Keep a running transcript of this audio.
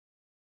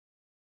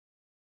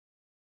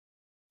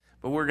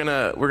But we're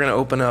gonna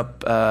open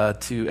up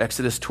to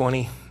Exodus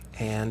 20,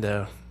 and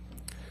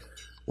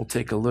we'll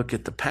take a look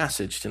at the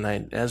passage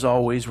tonight. As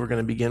always, we're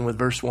going to begin with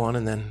verse 1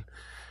 and then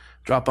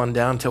drop on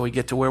down until we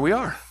get to where we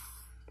are.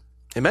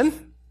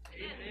 Amen?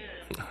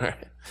 Amen. All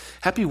right.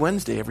 Happy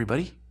Wednesday,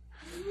 everybody.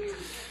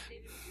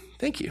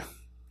 Thank you.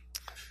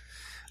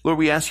 Lord,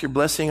 we ask your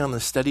blessing on the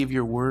study of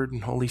your word,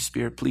 and Holy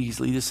Spirit, please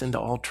lead us into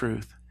all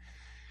truth.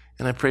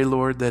 And I pray,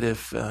 Lord, that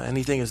if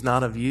anything is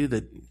not of you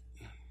that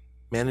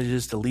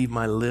manages to leave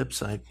my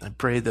lips, I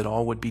pray that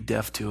all would be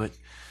deaf to it.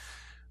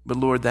 But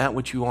Lord, that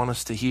which you want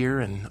us to hear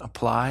and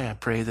apply, I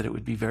pray that it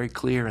would be very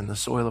clear and the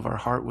soil of our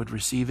heart would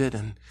receive it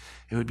and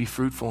it would be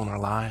fruitful in our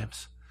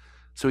lives.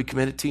 So we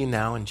commit it to you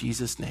now in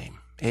Jesus' name.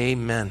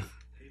 Amen.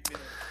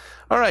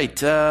 All right,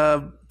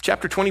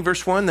 chapter 20,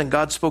 verse 1, Then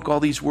God spoke all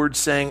these words,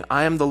 saying,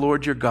 I am the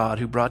Lord your God,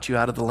 who brought you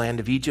out of the land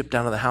of Egypt,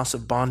 out of the house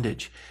of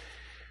bondage.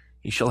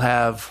 You shall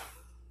have,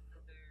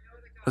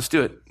 let's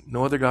do it,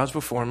 no other gods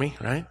before me,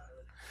 right?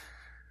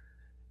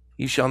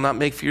 You shall not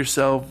make for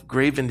yourself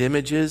graven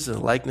images, a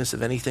likeness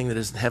of anything that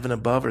is in heaven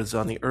above, or is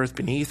on the earth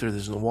beneath, or that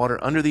is in the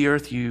water under the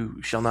earth.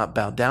 You shall not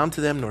bow down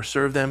to them, nor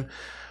serve them.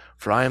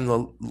 For I am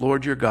the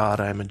Lord your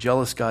God. I am a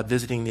jealous God,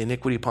 visiting the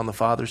iniquity upon the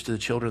fathers to the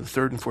children, the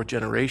third and fourth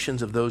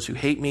generations of those who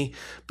hate me,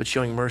 but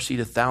showing mercy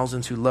to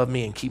thousands who love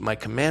me and keep my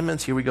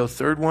commandments. Here we go,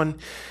 third one.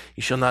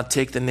 You shall not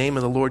take the name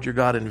of the Lord your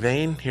God in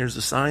vain. Here's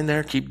the sign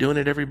there. Keep doing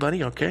it,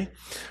 everybody, okay?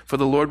 For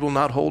the Lord will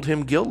not hold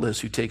him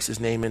guiltless who takes his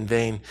name in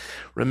vain.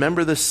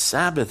 Remember the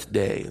Sabbath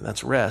day,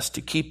 that's rest,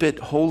 to keep it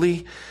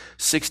holy.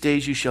 6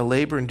 days you shall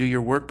labor and do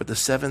your work, but the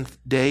seventh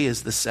day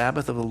is the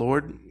Sabbath of the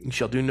Lord. You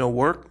shall do no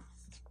work.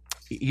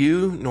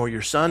 You, nor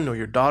your son, nor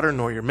your daughter,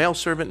 nor your male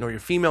servant, nor your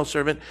female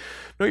servant,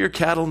 nor your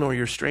cattle, nor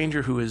your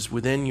stranger who is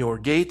within your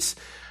gates.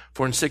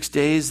 For in 6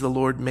 days the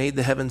Lord made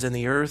the heavens and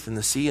the earth and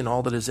the sea and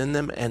all that is in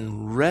them,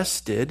 and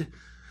rested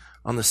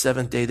on the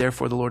seventh day.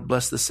 Therefore the Lord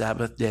blessed the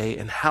Sabbath day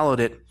and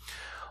hallowed it.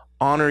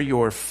 Honor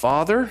your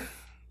father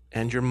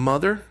and your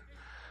mother,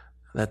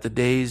 that the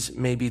days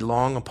may be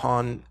long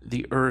upon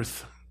the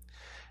earth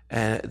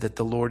that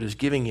the Lord is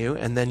giving you.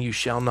 And then you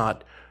shall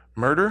not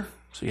murder.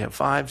 So you have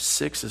 5,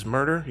 6 is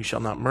murder. You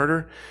shall not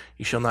murder.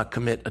 You shall not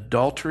commit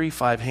adultery.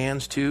 5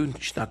 hands, 2. You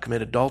shall not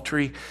commit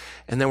adultery.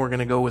 And then we're going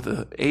to go with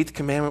the 8th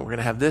commandment. We're going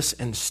to have this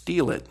and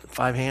steal it.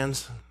 5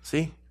 hands.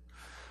 See?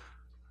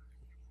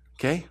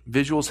 Okay?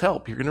 Visuals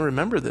help. You're going to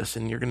remember this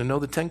and you're going to know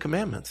the 10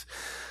 commandments.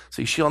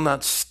 So you shall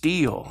not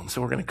steal.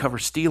 So we're going to cover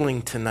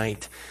stealing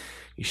tonight.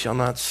 You shall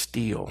not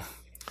steal.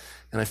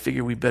 And I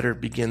figure we better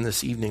begin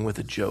this evening with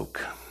a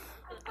joke.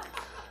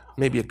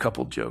 Maybe a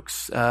couple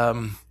jokes.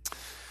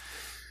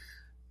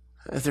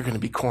 They're going to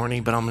be corny,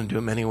 but I'm going to do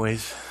them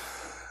anyways.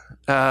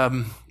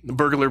 The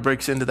burglar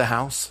breaks into the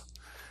house,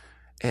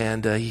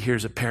 and he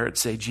hears a parrot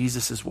say,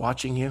 Jesus is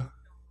watching you.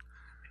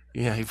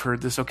 Yeah, you've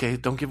heard this. Okay,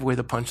 don't give away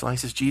the punchline. He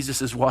says,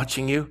 Jesus is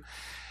watching you.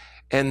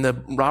 And the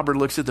robber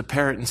looks at the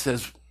parrot and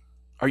says,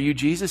 are you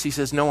Jesus? He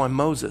says, no, I'm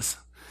Moses.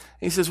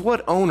 And he says,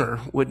 what owner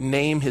would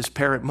name his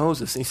parrot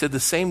Moses? And he said, the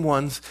same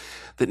ones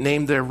that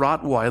named their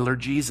Rottweiler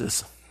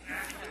Jesus.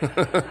 Yeah,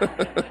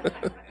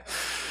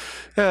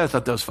 I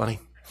thought that was funny.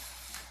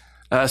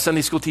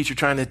 Sunday school teacher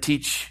trying to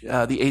teach the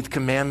 8th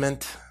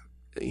commandment,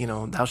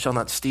 thou shalt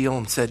not steal,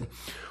 and said,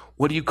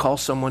 what do you call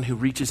someone who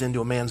reaches into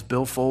a man's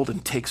billfold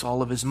and takes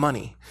all of his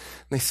money?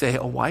 And they say,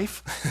 a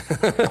wife?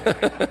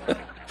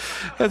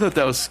 I thought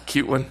that was a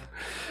cute one.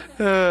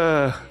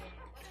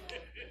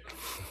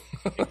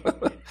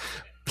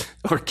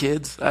 Or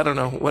kids. I don't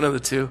know. One of the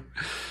two.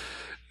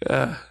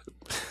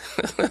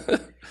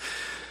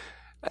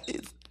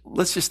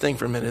 Let's just think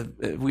for a minute.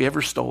 Have we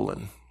ever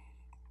stolen?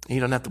 You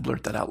don't have to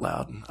blurt that out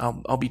loud.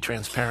 I'll be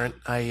transparent.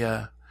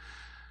 I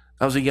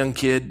was a young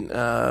kid,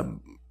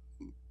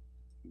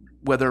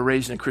 whether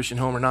raised in a Christian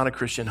home or not a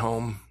Christian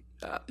home.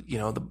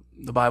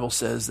 The Bible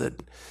says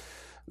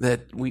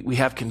that we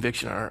have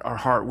conviction. Our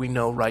heart, we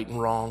know right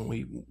and wrong.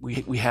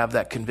 We have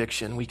that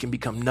conviction. We can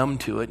become numb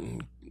to it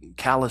and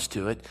callous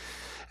to it.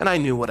 And I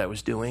knew what I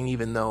was doing,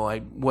 even though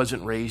I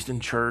wasn't raised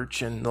in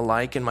church and the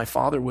like. And my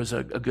father was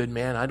a good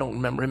man. I don't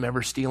remember him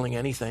ever stealing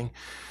anything.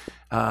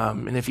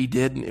 And if he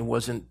did, it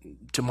wasn't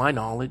to my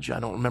knowledge.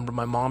 I don't remember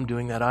my mom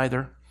doing that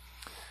either.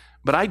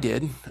 But I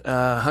did.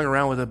 Hung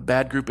around with a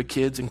bad group of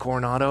kids in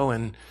Coronado,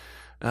 and,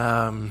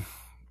 no,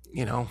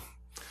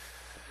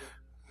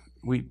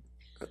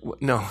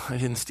 I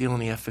didn't steal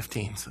any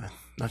F-15s. So I'm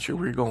not sure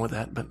where you're going with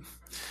that. But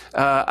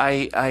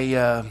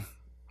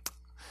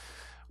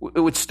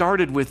it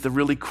started with the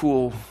really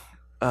cool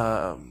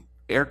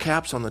air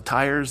caps on the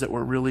tires that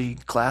were really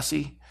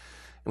classy.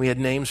 We had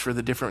names for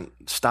the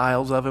different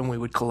styles of them. We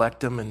would collect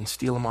them and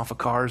steal them off of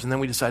cars. And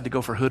then we decided to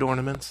go for hood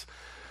ornaments.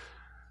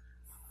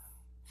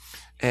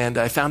 And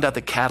I found out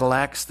that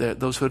Cadillacs,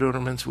 those hood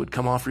ornaments would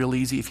come off real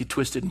easy if you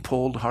twisted and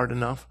pulled hard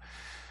enough.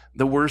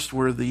 The worst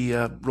were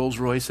the Rolls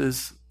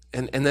Royces.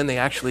 And then they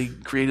actually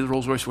created the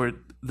Rolls Royce where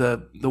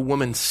the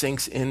woman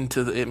sinks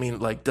into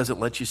doesn't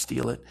let you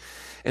steal it.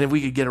 And if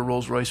we could get a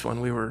Rolls Royce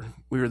one, we were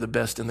the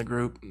best in the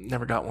group.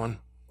 Never got one.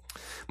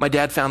 My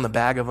dad found the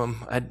bag of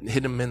them. I'd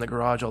hid them in the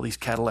garage, all these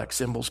Cadillac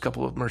symbols, a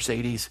couple of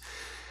Mercedes.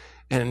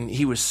 And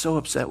he was so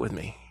upset with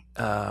me.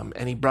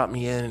 And he brought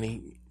me in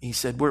and he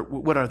said,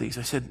 what are these?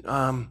 I said,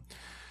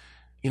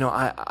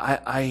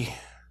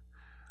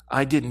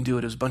 I didn't do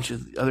it. It was a bunch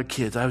of other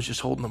kids. I was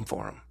just holding them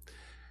for him.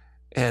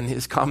 And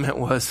his comment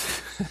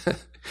was,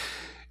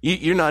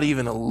 you're not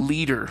even a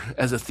leader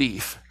as a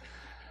thief.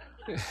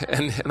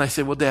 And I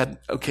said, well, Dad,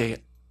 okay,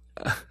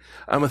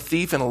 I'm a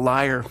thief and a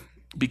liar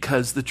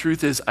because the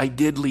truth is I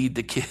did lead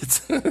the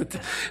kids.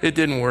 It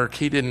didn't work.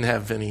 He didn't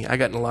have any. I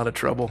got in a lot of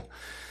trouble.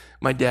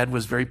 My dad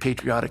was very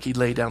patriotic. He'd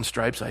lay down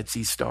stripes. I'd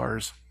see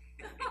stars.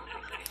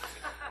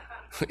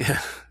 Yeah.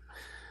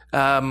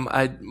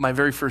 My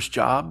very first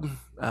job,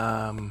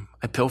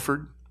 I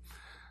pilfered.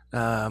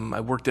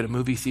 I worked at a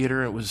movie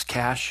theater. It was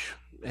cash.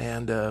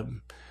 And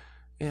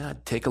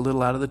I'd take a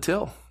little out of the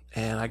till.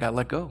 And I got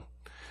let go.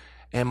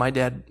 And my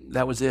dad,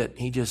 that was it.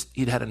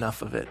 He'd had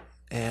enough of it.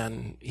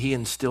 And he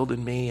instilled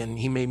in me, and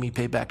he made me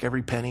pay back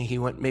every penny. He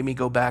made me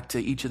go back to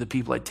each of the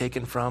people I'd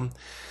taken from.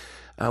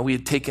 We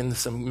had taken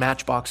some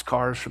Matchbox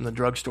cars from the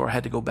drugstore. I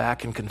had to go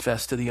back and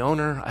confess to the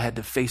owner. I had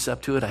to face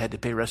up to it. I had to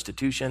pay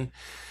restitution.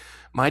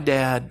 My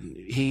dad,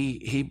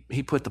 he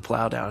put the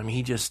plow down. I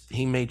mean,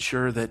 he made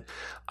sure that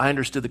I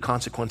understood the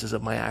consequences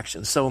of my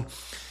actions. So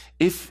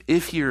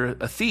if you're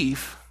a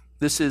thief,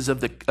 this is of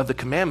the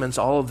commandments,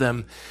 all of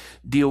them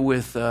deal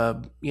with,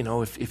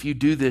 if you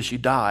do this, you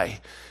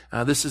die.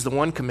 This is the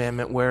one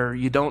commandment where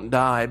you don't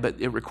die, but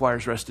it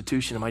requires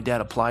restitution. And my dad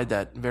applied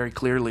that very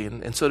clearly.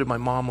 And so did my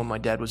mom when my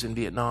dad was in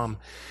Vietnam.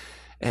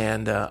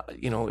 And,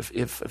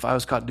 if I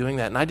was caught doing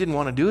that, and I didn't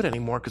want to do it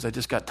anymore because I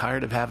just got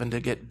tired of having to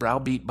get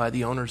browbeat by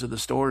the owners of the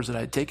stores that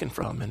I had taken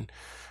from. And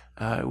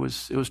it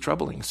was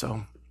troubling.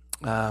 So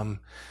I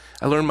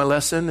learned my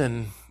lesson,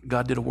 and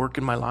God did a work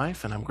in my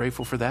life, and I'm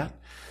grateful for that.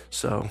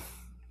 So,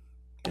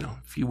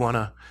 if you want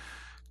to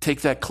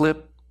take that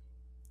clip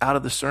out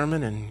of the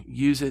sermon and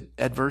use it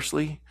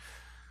adversely,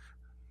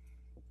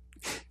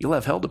 you'll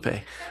have hell to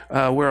pay.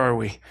 Where are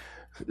we?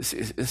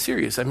 It's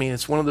serious. I mean,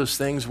 it's one of those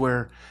things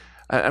where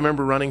I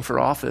remember running for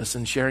office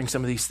and sharing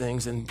some of these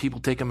things, and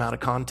people take them out of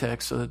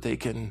context so that they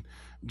can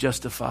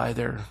justify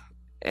their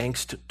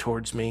angst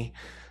towards me.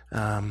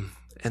 And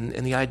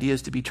the idea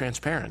is to be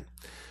transparent.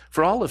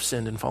 For all have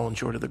sinned and fallen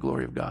short of the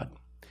glory of God.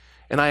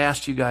 And I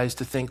asked you guys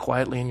to think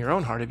quietly in your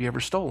own heart, have you ever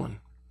stolen?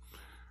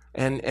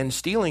 And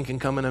stealing can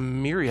come in a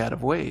myriad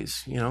of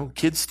ways.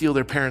 Kids steal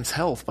their parents'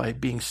 health by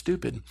being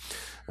stupid.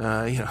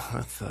 I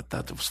thought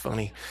that was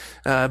funny.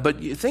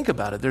 But you think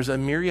about it. There's a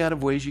myriad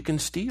of ways you can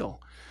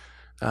steal.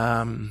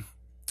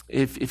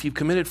 If you've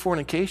committed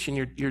fornication,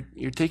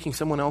 you're taking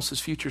someone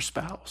else's future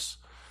spouse.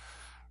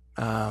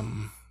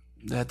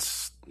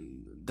 That's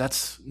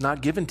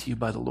not given to you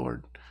by the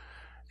Lord.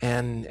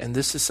 And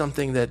this is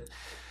something that,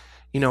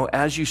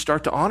 as you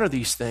start to honor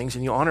these things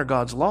and you honor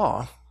God's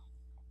law,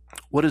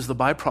 what is the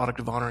byproduct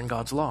of honoring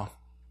God's law?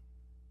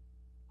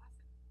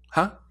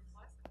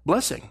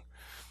 Blessing.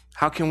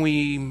 How can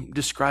we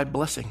describe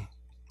blessing?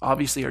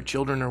 Obviously, our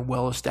children are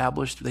well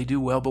established. They do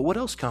well. But what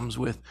else comes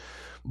with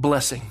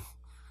blessing?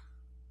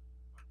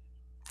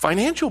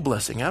 Financial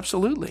blessing,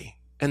 absolutely.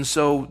 And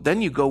so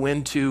then you go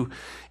into,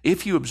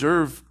 if you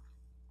observe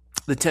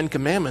the Ten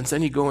Commandments,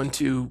 then you go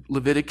into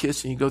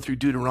Leviticus and you go through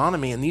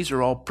Deuteronomy, and these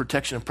are all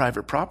protection of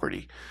private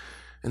property.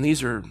 And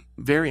these are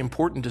very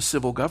important to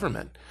civil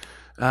government.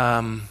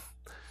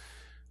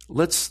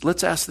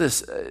 Let's ask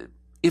this.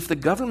 If the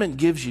government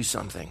gives you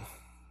something,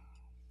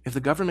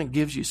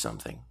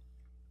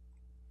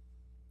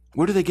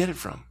 where do they get it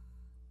from?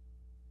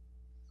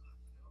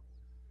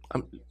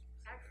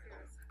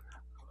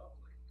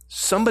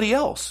 Somebody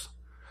else.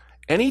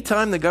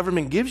 Anytime the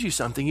government gives you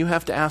something, you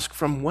have to ask,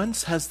 from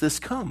whence has this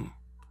come?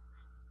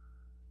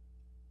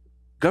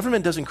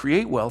 Government doesn't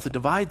create wealth, it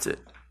divides it.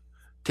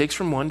 Takes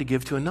from one to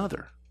give to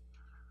another.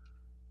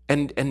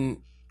 And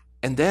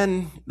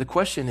then the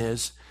question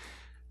is,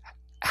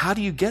 how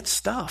do you get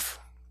stuff?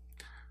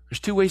 There's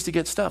two ways to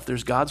get stuff.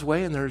 There's God's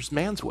way and there's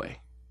man's way.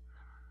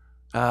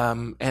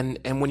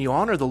 And when you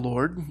honor the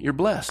Lord, you're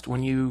blessed.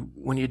 When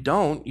you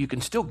don't, you can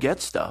still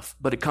get stuff,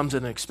 but it comes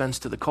at an expense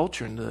to the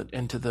culture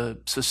and to the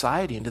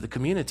society and to the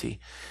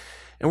community.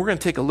 And we're going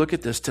to take a look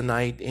at this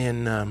tonight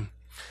in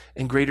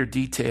greater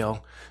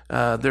detail.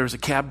 There was a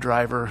cab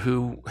driver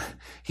who,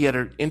 he had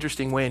an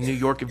interesting way in New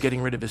York of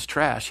getting rid of his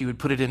trash. He would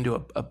put it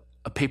into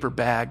a paper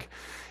bag,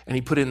 and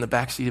he put it in the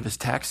backseat of his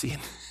taxi.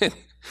 And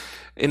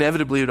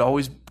inevitably, it would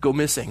always go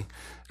missing.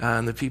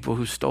 And the people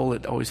who stole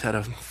it always had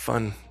a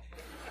fun.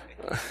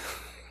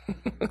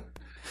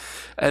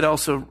 I'd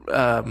also,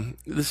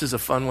 this is a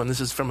fun one. This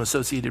is from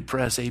Associated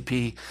Press, AP.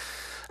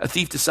 A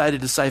thief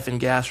decided to siphon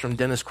gas from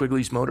Dennis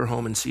Quigley's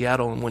motorhome in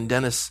Seattle, and when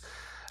Dennis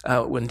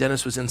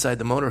was inside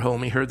the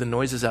motorhome, he heard the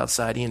noises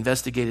outside. He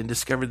investigated and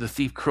discovered the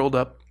thief curled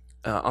up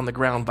on the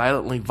ground,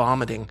 violently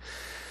vomiting.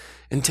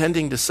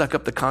 Intending to suck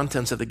up the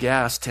contents of the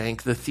gas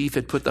tank, the thief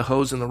had put the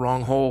hose in the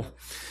wrong hole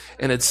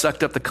and had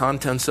sucked up the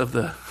contents of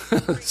the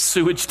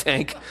sewage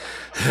tank.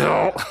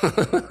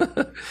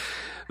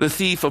 The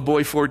thief, a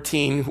boy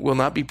 14, will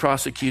not be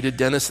prosecuted.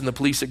 Dennis and the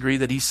police agree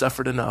that he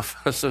suffered enough.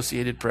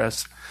 Associated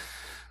Press.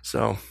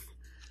 So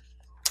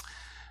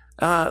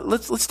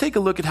let's take a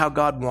look at how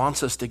God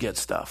wants us to get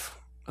stuff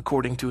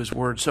according to his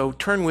word. So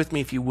turn with me,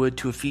 if you would,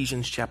 to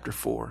Ephesians chapter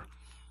 4.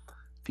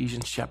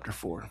 Ephesians chapter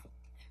 4.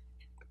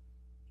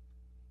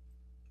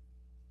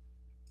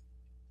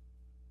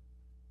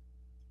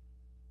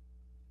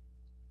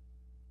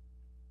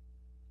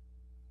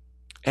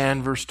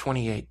 And verse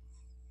 28.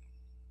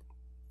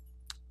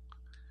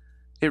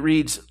 It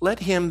reads, "Let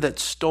him that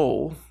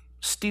stole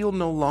steal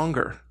no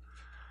longer,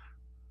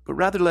 but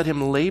rather let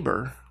him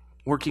labor,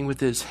 working with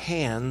his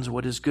hands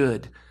what is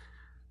good,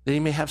 that he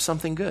may have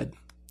something good."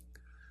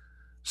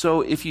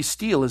 So if you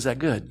steal, is that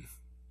good?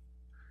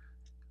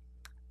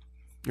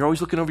 You're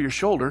always looking over your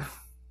shoulder,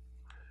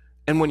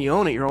 and when you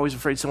own it, you're always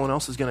afraid someone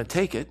else is going to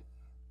take it,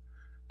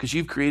 because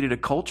you've created a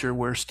culture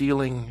where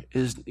stealing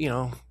is,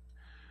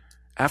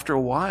 after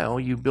a while,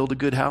 you build a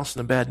good house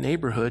in a bad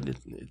neighborhood,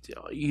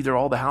 either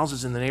all the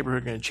houses in the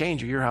neighborhood are going to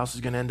change, or your house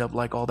is going to end up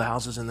like all the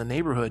houses in the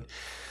neighborhood.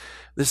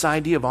 This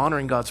idea of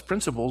honoring God's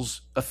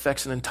principles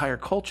affects an entire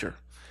culture.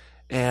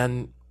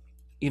 And,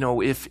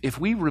 if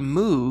we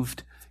remove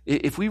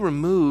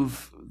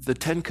the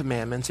Ten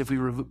Commandments, if we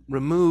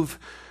remove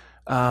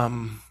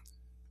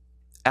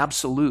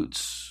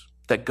absolutes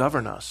that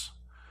govern us,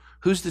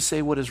 who's to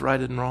say what is right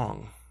and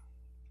wrong?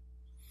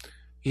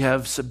 You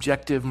have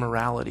subjective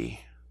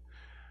morality.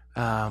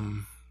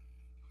 And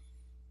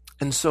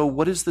so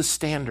what is the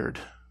standard?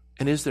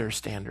 And is there a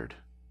standard?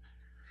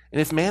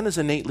 And if man is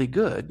innately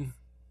good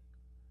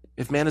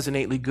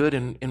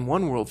in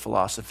one world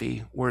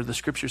philosophy, where the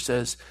scripture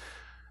says,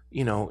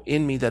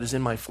 in me that is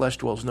in my flesh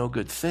dwells no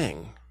good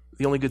thing.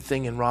 The only good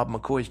thing in Rob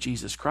McCoy is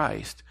Jesus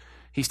Christ.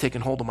 He's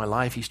taken hold of my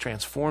life. He's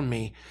transformed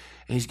me,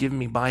 and he's given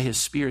me by his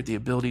Spirit the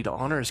ability to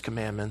honor his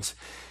commandments.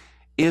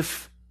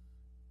 If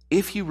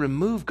you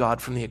remove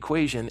God from the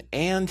equation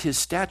and his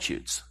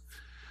statutes,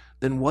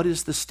 then what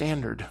is the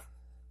standard?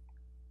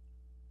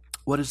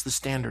 What is the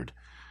standard?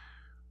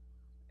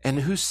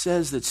 And who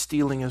says that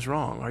stealing is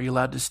wrong? Are you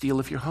allowed to steal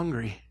if you're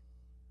hungry?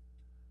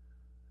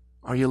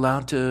 Are you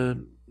allowed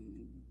to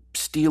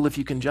steal if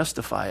you can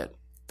justify it?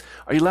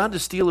 Are you allowed to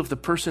steal if the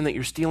person that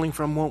you're stealing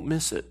from won't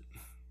miss it,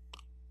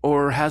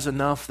 or has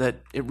enough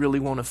that it really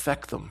won't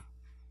affect them?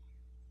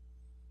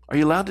 Are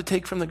you allowed to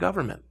take from the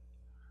government?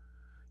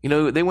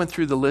 They went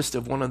through the list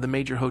of one of the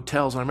major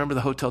hotels. I remember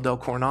the Hotel Del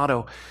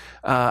Coronado.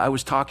 I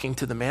was talking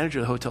to the manager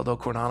of the Hotel Del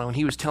Coronado, and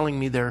he was telling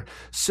me their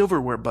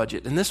silverware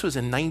budget. And this was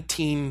in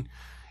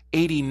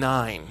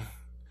 1989.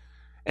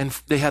 And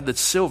they had the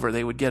silver.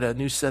 They would get a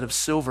new set of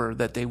silver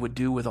that they would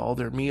do with all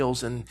their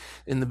meals, and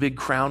in the big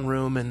crown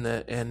room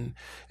and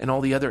all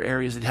the other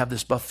areas. They'd have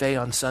this buffet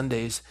on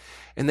Sundays.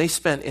 And they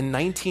spent in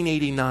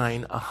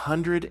 1989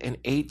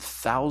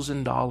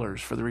 $108,000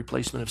 for the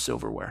replacement of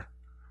silverware.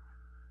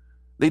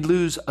 They'd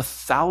lose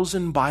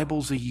 1,000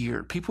 Bibles a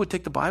year. People would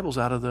take the Bibles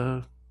out of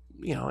the,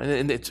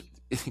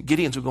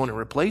 Gideons would go in and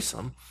replace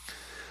them.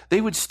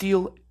 They would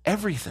steal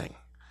everything.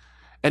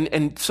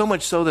 And so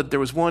much so that there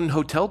was one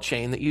hotel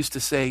chain that used to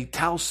say,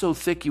 "Towels so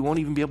thick you won't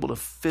even be able to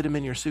fit them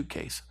in your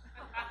suitcase."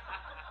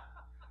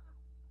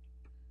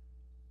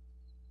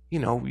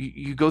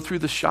 You go through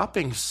the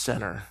shopping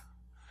center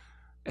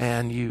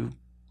and you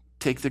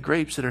take the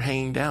grapes that are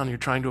hanging down. You're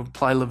trying to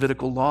apply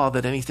Levitical law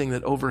that anything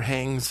that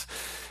overhangs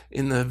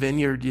in the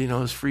vineyard,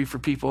 is free for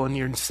people, and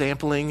you're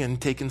sampling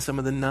and taking some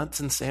of the nuts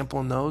and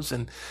sampling those.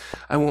 And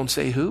I won't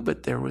say who,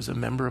 but there was a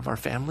member of our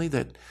family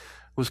that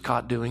was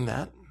caught doing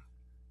that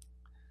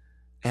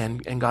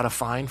and got a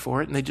fine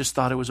for it. And they just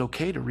thought it was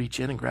okay to reach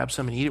in and grab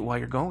some and eat it while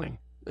you're going.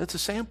 It's a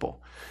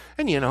sample.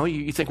 And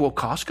you think, well,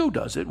 Costco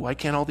does it. Why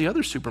can't all the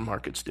other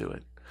supermarkets do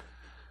it?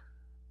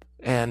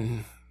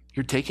 And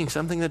you're taking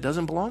something that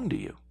doesn't belong to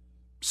you.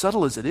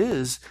 Subtle as it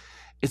is,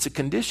 it's a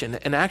condition.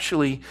 And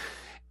actually,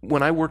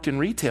 when I worked in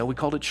retail, we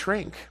called it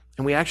shrink.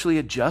 And we actually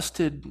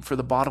adjusted for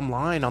the bottom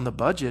line on the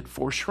budget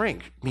for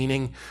shrink,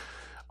 meaning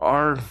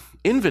our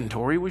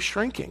inventory was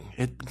shrinking.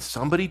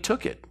 Somebody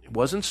took it. It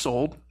wasn't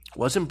sold, it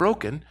wasn't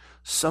broken.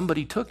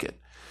 Somebody took it.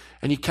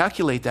 And you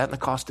calculate that in the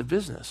cost of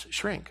business,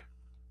 shrink.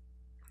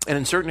 And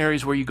in certain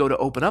areas where you go to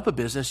open up a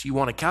business, you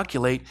want to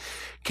calculate,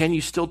 can you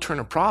still turn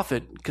a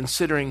profit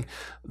considering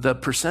the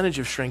percentage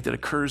of shrink that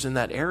occurs in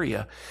that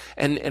area?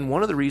 And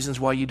one of the reasons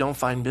why you don't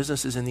find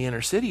businesses in the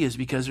inner city is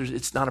because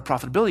it's not a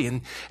profitability,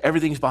 and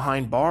everything's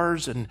behind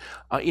bars. And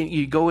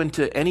you go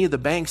into any of the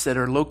banks that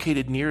are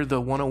located near the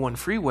 101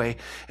 freeway,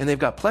 and they've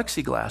got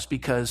plexiglass,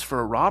 because for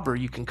a robber,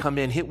 you can come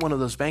in, hit one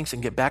of those banks,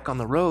 and get back on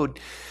the road.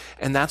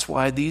 And that's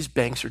why these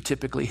banks are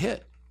typically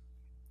hit.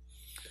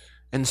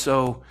 And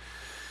so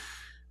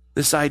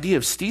this idea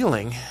of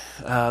stealing,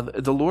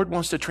 the Lord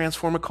wants to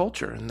transform a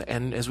culture.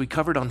 And as we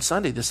covered on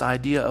Sunday, this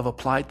idea of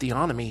applied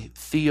theonomy,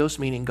 theos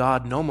meaning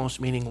God, nomos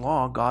meaning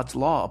law, God's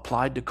law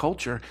applied to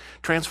culture,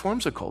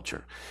 transforms a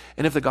culture.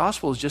 And if the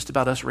gospel is just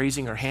about us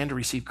raising our hand to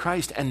receive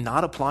Christ and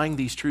not applying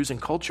these truths in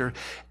culture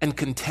and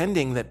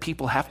contending that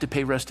people have to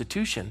pay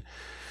restitution,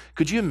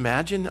 Could you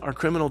imagine our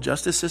criminal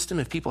justice system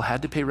if people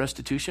had to pay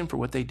restitution for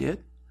what they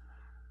did?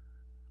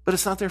 But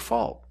it's not their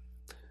fault.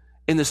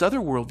 In this other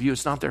worldview,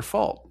 it's not their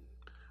fault.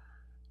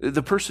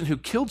 The person who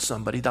killed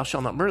somebody, thou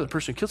shalt not murder, the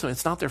person who killed somebody,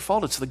 it's not their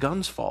fault, it's the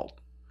gun's fault.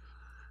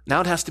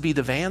 Now it has to be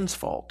the van's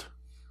fault.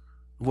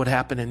 What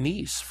happened in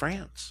Nice,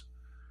 France.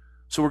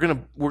 So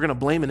we're gonna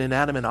blame an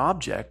inanimate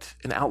object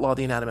and outlaw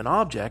the inanimate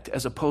object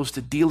as opposed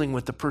to dealing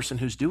with the person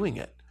who's doing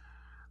it.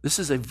 This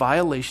is a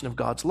violation of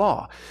God's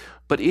law.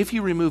 But if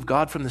you remove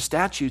God from the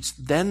statutes,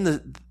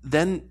 then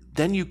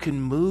you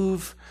can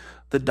move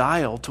the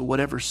dial to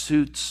whatever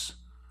suits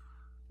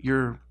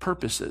your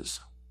purposes.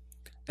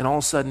 And all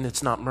of a sudden,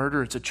 it's not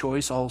murder, it's a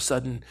choice. All of a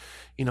sudden,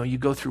 you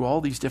go through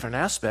all these different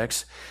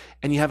aspects,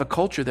 and you have a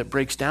culture that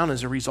breaks down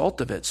as a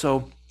result of it.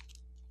 So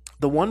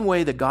the one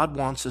way that God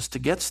wants us to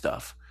get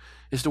stuff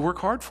is to work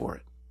hard for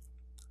it.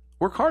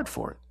 Work hard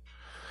for it.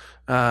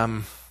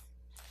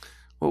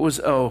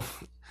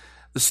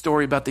 The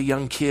story about the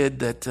young kid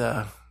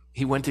that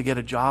he went to get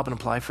a job and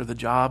apply for the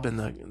job, and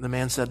the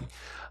man said,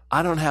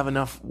 I don't have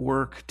enough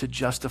work to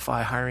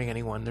justify hiring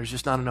anyone. There's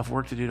just not enough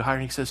work to do to hire.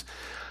 And he says,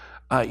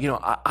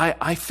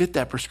 I fit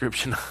that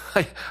prescription.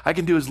 I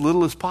can do as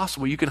little as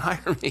possible. You can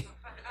hire me.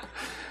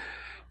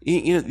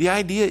 The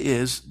idea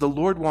is the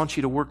Lord wants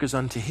you to work as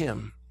unto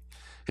him.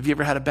 Have you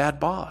ever had a bad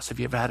boss? Have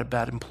you ever had a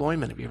bad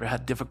employment? Have you ever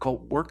had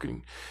difficult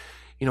working?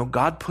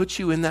 God puts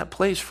you in that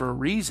place for a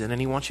reason,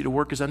 and he wants you to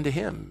work as unto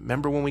him.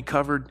 Remember when we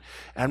covered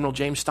Admiral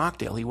James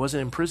Stockdale? He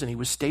wasn't in prison. He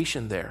was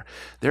stationed there.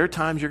 There are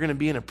times you're going to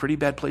be in a pretty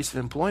bad place of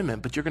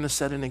employment, but you're going to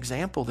set an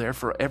example there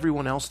for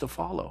everyone else to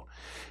follow.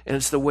 And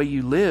it's the way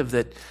you live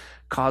that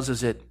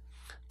causes it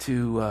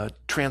to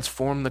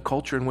transform the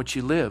culture in which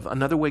you live.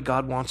 Another way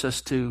God wants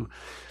us to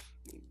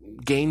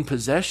gain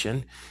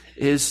possession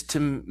is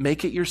to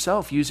make it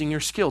yourself using your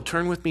skill.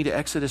 Turn with me to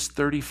Exodus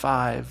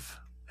 35.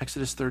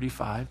 Exodus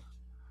 35.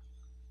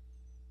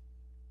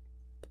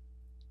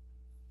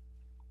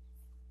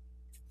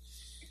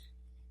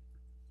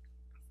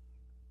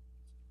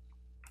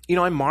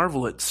 I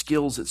marvel at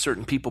skills that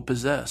certain people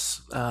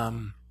possess.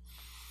 And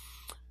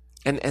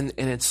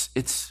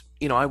it's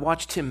I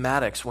watch Tim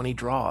Maddox when he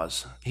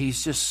draws.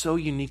 He's just so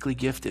uniquely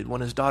gifted. When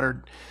his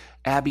daughter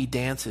Abby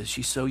dances,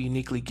 she's so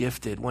uniquely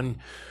gifted.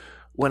 When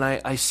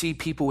I see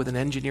people with an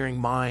engineering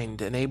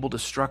mind and able to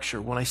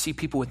structure, when I see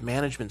people with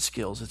management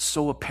skills, it's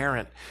so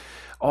apparent.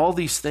 All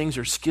these things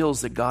are skills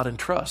that God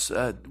entrusts.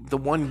 The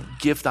one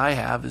gift I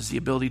have is the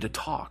ability to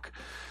talk.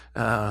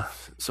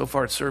 So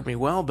far it served me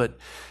well, but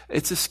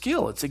it's a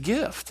skill, it's a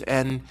gift.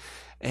 And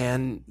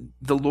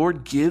the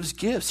Lord gives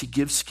gifts, he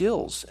gives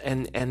skills.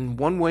 And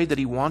one way that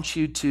he wants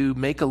you to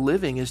make a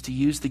living is to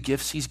use the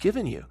gifts he's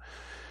given you.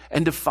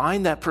 And to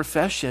find that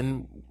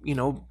profession,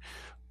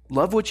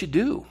 love what you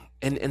do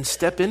and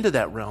step into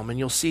that realm, and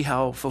you'll see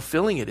how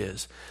fulfilling it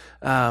is.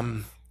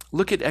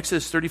 Look at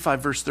Exodus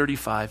 35, verse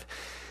 35.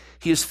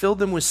 He has filled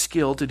them with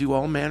skill to do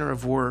all manner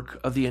of work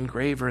of the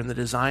engraver and the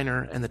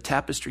designer and the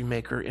tapestry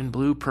maker in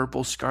blue,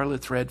 purple,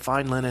 scarlet thread,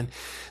 fine linen.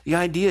 The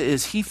idea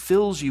is he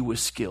fills you with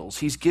skills.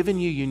 He's given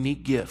you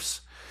unique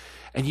gifts,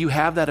 and you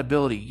have that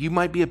ability. You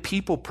might be a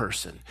people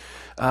person.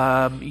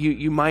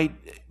 You might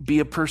be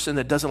a person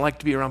that doesn't like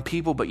to be around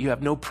people, but you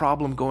have no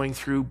problem going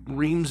through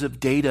reams of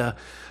data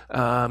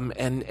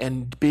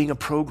and being a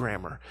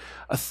programmer.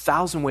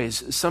 1,000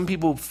 ways. Some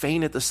people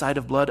faint at the sight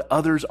of blood.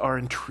 Others are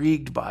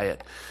intrigued by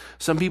it.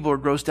 Some people are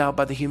grossed out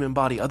by the human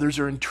body. Others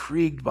are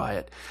intrigued by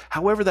it.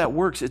 However that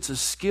works, it's a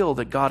skill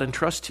that God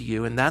entrusts to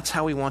you, and that's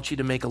how he wants you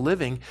to make a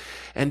living.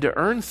 And to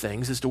earn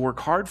things is to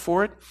work hard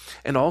for it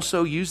and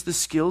also use the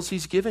skills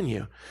he's given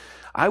you.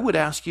 I would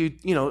ask you,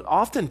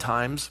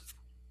 oftentimes,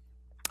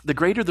 the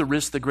greater the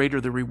risk, the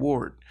greater the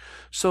reward.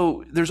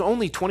 So there's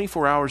only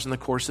 24 hours in the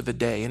course of a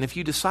day, and if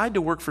you decide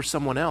to work for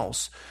someone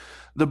else,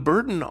 the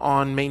burden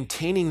on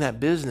maintaining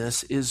that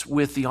business is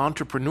with the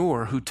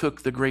entrepreneur who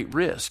took the great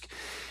risk.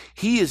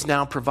 He is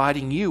now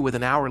providing you with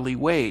an hourly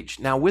wage.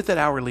 Now, with that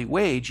hourly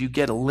wage, you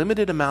get a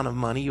limited amount of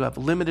money. You have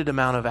a limited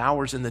amount of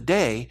hours in the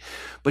day,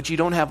 but you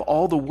don't have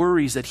all the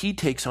worries that he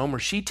takes home or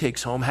she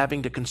takes home,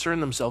 having to concern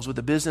themselves with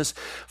the business,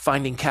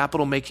 finding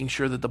capital, making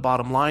sure that the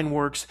bottom line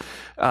works,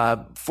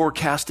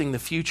 forecasting the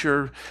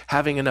future,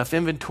 having enough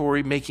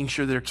inventory, making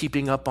sure they're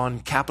keeping up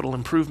on capital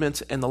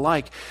improvements and the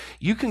like.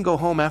 You can go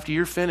home after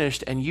you're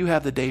finished and you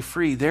have the day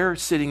free. They're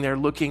sitting there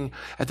looking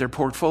at their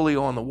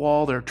portfolio on the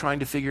wall. They're trying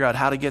to figure out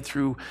how to get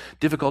through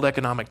difficult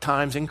economic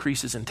times,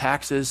 increases in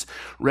taxes,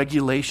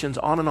 regulations,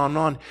 on and on and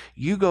on.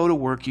 You go to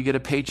work, you get a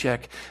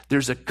paycheck.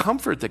 There's a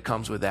comfort that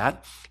comes with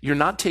that. You're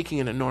not taking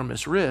an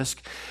enormous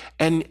risk,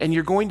 and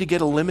you're going to get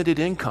a limited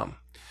income.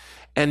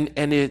 And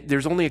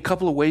there's only a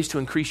couple of ways to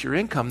increase your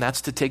income.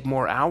 That's to take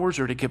more hours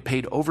or to get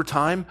paid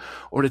overtime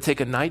or to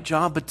take a night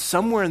job. But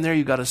somewhere in there,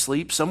 you got to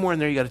sleep. Somewhere in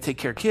there, you got to take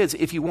care of kids.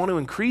 If you want to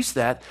increase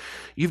that,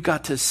 you've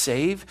got to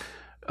save,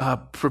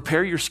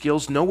 Prepare your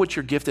skills, know what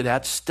you're gifted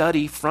at,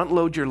 study, front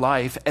load your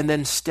life, and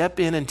then step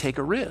in and take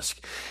a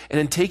risk. And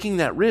in taking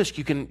that risk,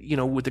 you can,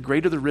 with the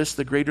greater the risk,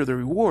 the greater the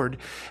reward.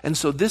 And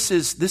so this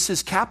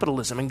is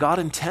capitalism, and God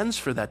intends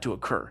for that to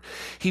occur.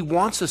 He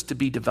wants us to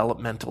be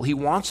developmental. He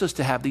wants us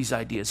to have these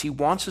ideas. He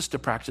wants us to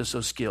practice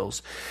those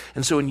skills.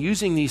 And so in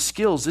using these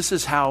skills, this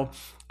is how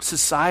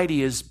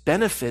society is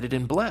benefited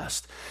and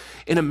blessed.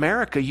 In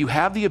America, you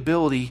have the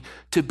ability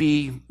to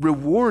be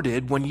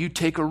rewarded when you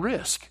take a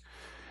risk.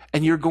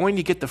 And you're going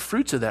to get the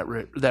fruits of that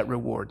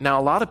reward. Now,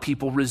 a lot of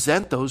people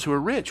resent those who are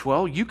rich.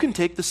 Well, you can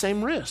take the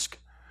same risk.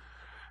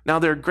 Now,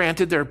 there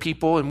are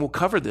people, and we'll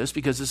cover this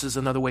because this is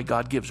another way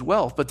God gives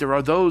wealth, but there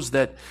are those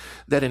that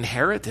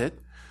inherit it.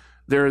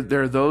 There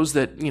are those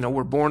that,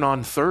 were born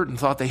on third and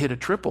thought they hit a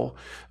triple.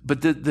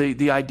 But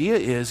the idea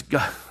is,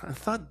 God, I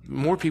thought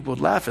more people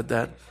would laugh at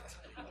that.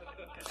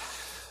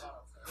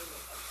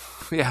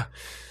 Yeah.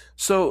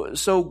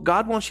 So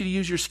God wants you to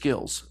use your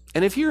skills.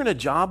 And if you're in a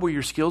job where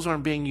your skills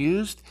aren't being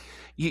used,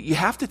 you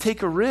have to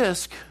take a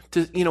risk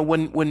to,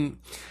 when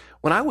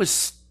I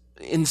was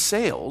in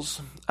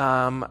sales,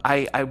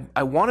 I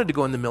wanted to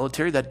go in the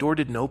military. That door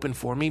didn't open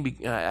for me.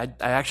 I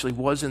actually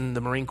was in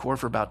the Marine Corps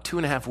for about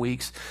 2.5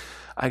 weeks.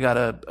 I got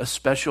a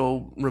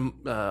special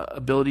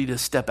ability to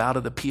step out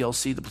of the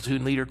PLC, the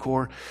Platoon Leader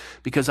Corps,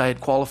 because I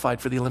had qualified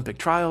for the Olympic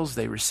trials.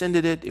 They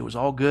rescinded it. It was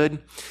all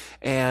good.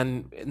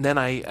 And then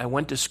I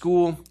went to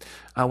school.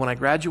 When I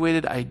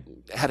graduated, I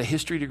had a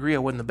history degree. I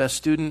wasn't the best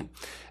student.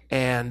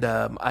 And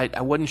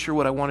I wasn't sure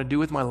what I wanted to do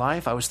with my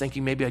life. I was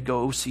thinking maybe I'd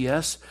go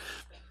OCS.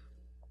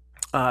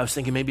 I was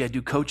thinking maybe I'd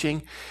do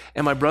coaching.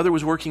 And my brother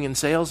was working in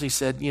sales. He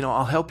said,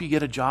 I'll help you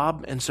get a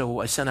job. And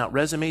so I sent out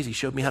resumes. He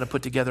showed me how to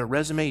put together a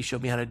resume. He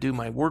showed me how to do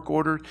my work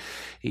order.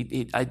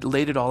 I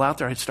laid it all out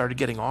there. I started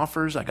getting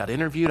offers. I got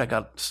interviewed. I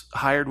got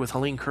hired with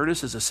Helene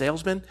Curtis as a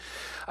salesman.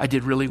 I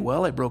did really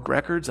well. I broke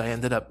records. I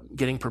ended up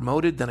getting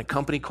promoted. Then a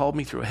company called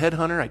me through a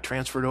headhunter. I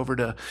transferred over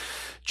to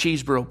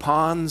Cheeseboro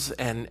Ponds,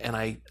 and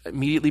I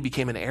immediately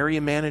became an area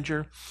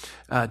manager.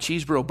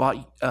 Cheeseboro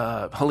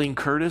bought Helene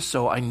Curtis,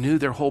 so I knew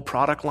their whole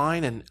product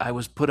line, and I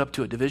was put up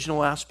to a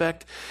divisional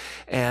aspect,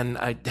 and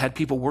I had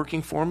people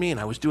working for me, and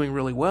I was doing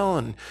really well,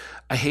 and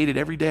I hated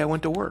every day I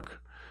went to work.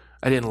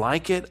 I didn't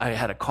like it. I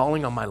had a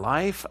calling on my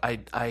life.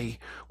 I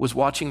was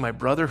watching my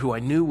brother, who I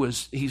knew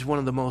he's one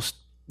of the most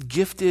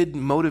gifted,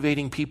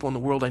 motivating people in the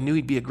world. I knew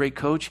he'd be a great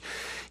coach.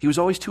 He was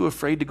always too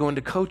afraid to go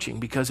into coaching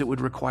because it would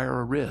require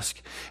a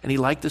risk. And he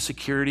liked the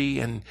security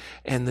and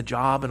the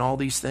job and all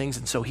these things.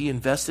 And so he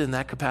invested in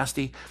that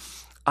capacity.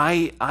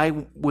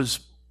 I was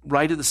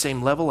right at the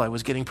same level. I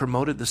was getting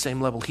promoted at the same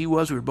level he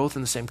was. We were both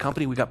in the same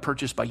company. We got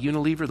purchased by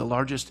Unilever, the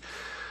largest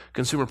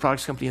consumer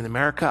products company in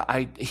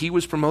America. He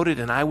was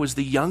promoted, and I was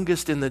the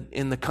youngest in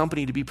the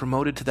company to be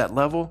promoted to that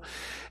level.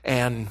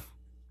 And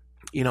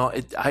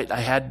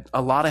I had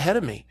a lot ahead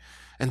of me,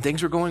 and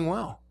things were going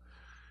well.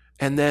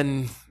 And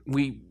then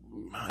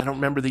I don't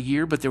remember the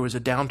year, but there was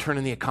a downturn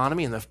in the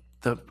economy, and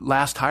the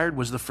last hired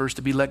was the first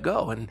to be let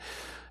go.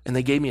 And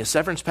they gave me a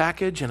severance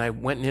package, and I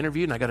went and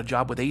interviewed, and I got a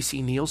job with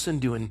AC Nielsen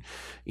doing,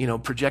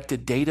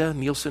 projected data,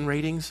 Nielsen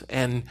ratings.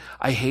 And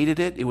I hated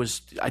it.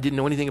 I didn't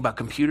know anything about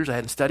computers. I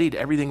hadn't studied.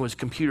 Everything was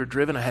computer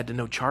driven. I had to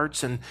know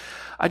charts. And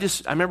I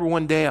remember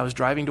one day I was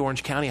driving to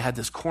Orange County. I had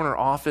this corner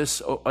office.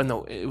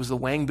 It was the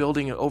Wang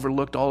building. It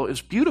overlooked all. It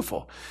was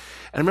beautiful.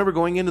 And I remember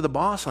going into the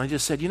boss, and I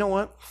just said, you know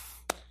what?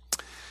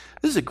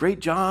 This is a great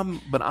job,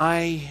 but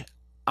I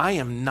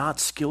am not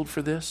skilled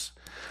for this.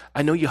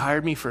 I know you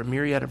hired me for a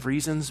myriad of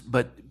reasons,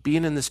 but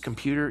being in this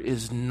computer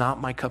is not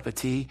my cup of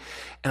tea,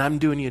 and I'm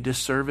doing you a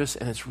disservice,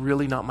 and it's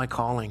really not my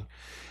calling.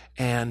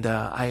 And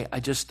I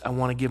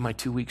want to give my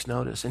 2 weeks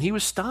notice. And he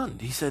was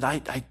stunned. He said,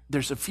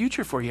 there's a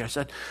future for you. I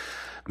said,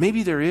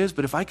 maybe there is,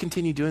 but if I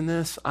continue doing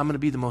this, I'm going to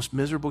be the most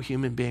miserable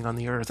human being on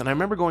the earth. And I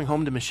remember going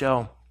home to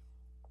Michelle,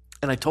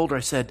 and I told her,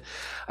 I said,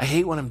 I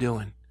hate what I'm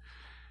doing.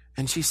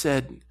 And she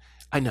said,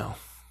 I know.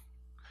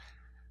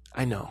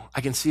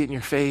 I can see it in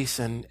your face.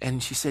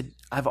 And she said,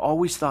 I've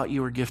always thought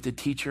you were a gifted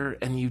teacher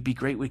and you'd be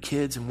great with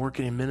kids and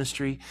working in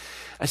ministry.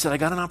 I said, I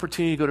got an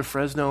opportunity to go to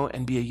Fresno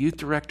and be a youth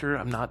director.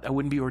 I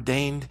wouldn't be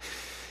ordained.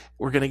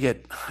 We're going to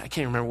get, I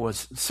can't remember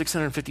what it was,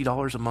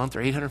 $650 a month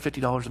or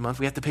 $850 a month.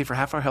 We have to pay for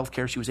half our health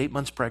care. She was 8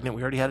 months pregnant.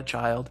 We already had a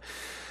child.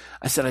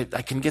 I said,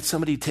 I can get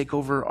somebody to take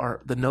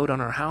over the note on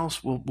our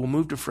house. We'll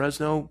move to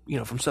Fresno,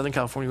 from Southern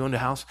California, we owned a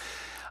house.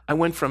 I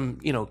went from,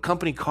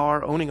 company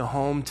car, owning a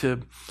home,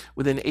 to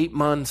within 8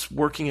 months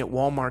working at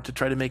Walmart to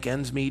try to make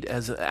ends meet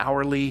as an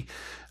hourly,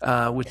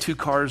 with 2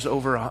 cars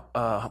over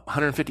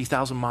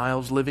 150,000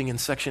 miles, living in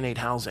Section 8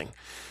 housing.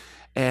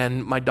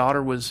 And my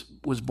daughter was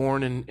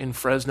born in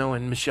Fresno,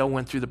 and Michelle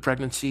went through the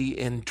pregnancy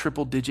in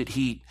triple-digit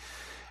heat.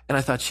 And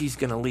I thought, she's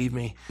going to leave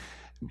me.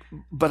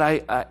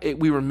 But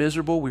we were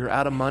miserable. We were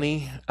out of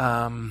money.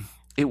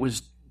 It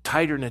was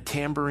tighter than a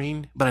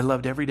tambourine, but I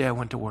loved every day I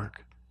went to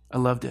work. I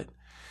loved it.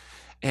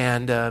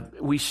 And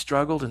we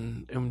struggled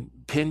and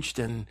pinched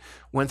and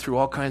went through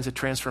all kinds of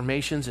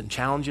transformations and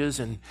challenges,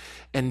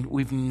 and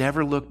we've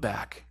never looked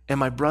back. And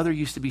my brother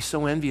used to be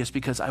so envious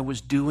because I was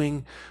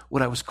doing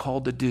what I was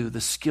called to do. The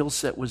skill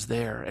set was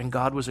there and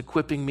God was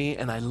equipping me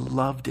and I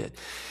loved it.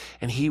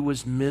 And he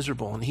was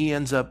miserable. And he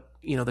ends up,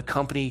 the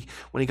company,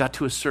 when he got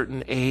to a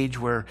certain age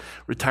where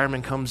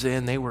retirement comes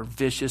in, they were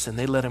vicious and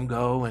they let him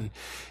go. And,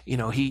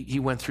 he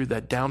went through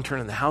that downturn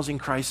in the housing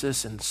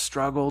crisis and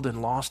struggled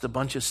and lost a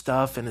bunch of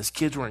stuff. And his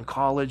kids were in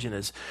college and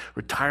his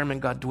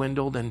retirement got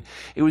dwindled and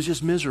it was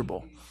just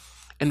miserable.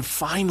 And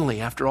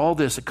finally, after all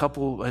this,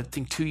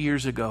 2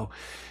 years ago,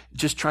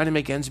 just trying to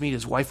make ends meet,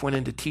 his wife went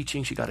into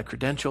teaching. She got a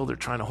credential. They're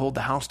trying to hold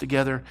the house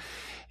together.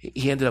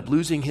 He ended up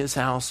losing his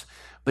house,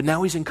 but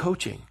now he's in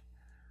coaching.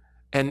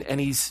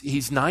 And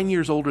he's 9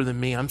 years older than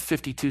me. I'm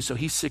 52, so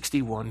he's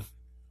 61.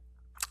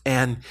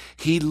 And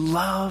he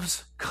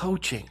loves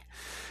coaching.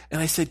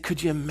 And I said,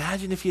 could you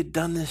imagine if he had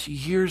done this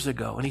years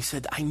ago? And he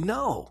said, I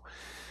know.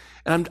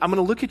 And I'm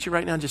going to look at you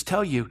right now and just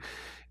tell you,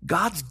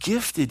 God's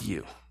gifted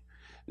you.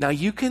 Now,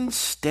 you can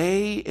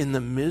stay in the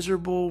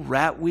miserable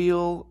rat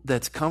wheel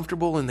that's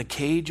comfortable in the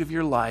cage of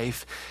your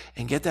life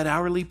and get that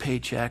hourly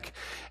paycheck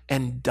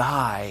and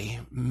die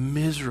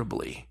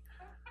miserably.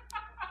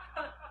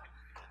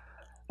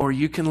 Or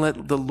you can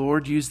let the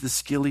Lord use the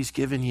skill he's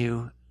given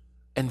you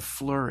and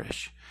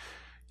flourish.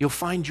 You'll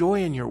find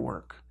joy in your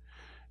work.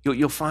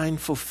 You'll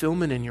find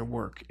fulfillment in your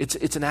work.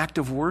 It's an act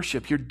of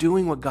worship. You're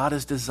doing what God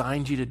has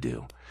designed you to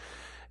do.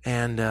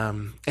 And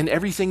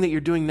everything that you're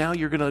doing now,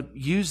 you're going to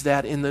use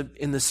that in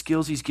the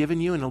skills he's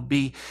given you, and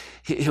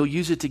he'll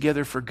use it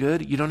together for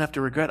good. You don't have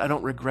to regret. I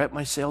don't regret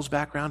my sales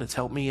background. It's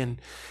helped me in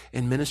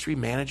ministry,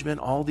 management,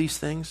 all these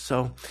things.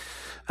 So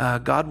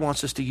God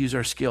wants us to use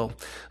our skill.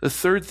 The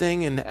third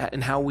thing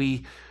in how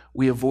we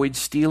avoid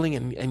stealing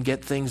and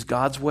get things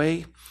God's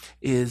way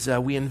is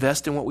we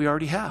invest in what we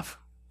already have.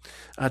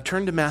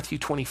 Turn to Matthew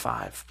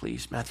 25,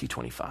 please. Matthew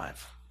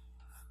 25.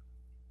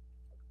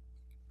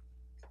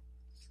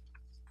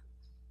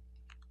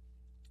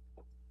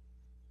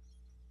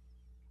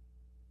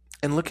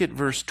 And look at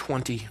verse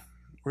 20.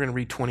 We're going to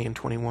read 20 and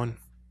 21.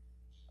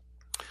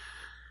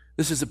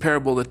 This is the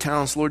parable of the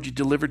talents. Lord, you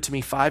delivered to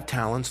me 5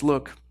 talents.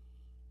 Look,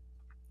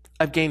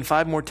 I've gained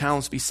 5 more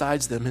talents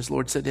besides them. His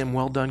Lord said to him,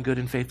 well done, good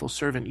and faithful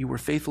servant. You were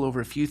faithful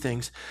over a few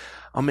things.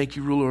 I'll make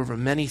you ruler over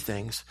many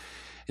things.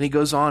 And he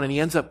goes on and he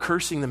ends up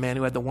cursing the man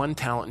who had the 1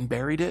 talent and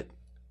buried it.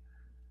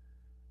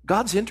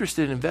 God's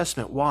interested in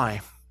investment.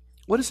 Why?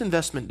 What does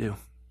investment do?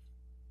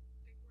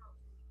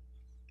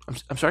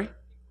 I'm sorry?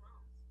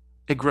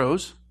 It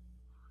grows.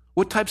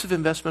 What types of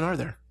investment are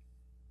there?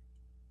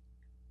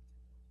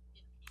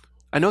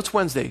 I know it's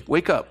Wednesday.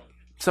 Wake up.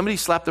 Somebody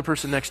slap the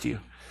person next to you.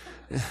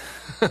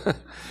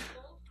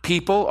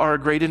 People are a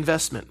great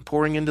investment,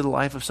 pouring into the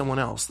life of someone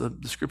else. The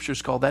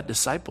scriptures call that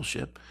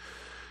discipleship.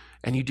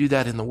 And you do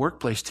that in the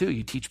workplace too.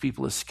 You teach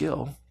people a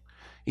skill.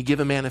 You give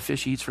a man a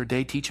fish he eats for a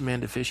day, teach a man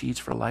to fish he eats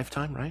for a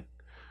lifetime, right?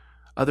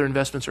 Other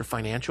investments are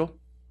financial.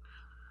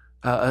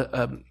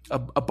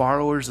 A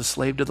borrower is a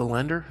slave to the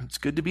lender. It's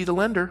good to be the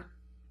lender.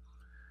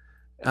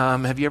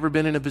 Have you ever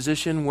been in a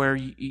position where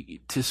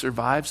to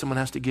survive, someone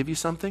has to give you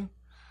something?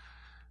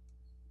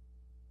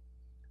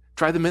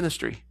 Try the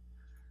ministry.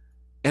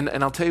 And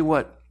I'll tell you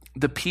what,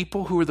 the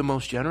people who are the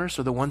most generous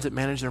are the ones that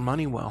manage their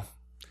money well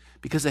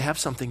because they have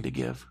something to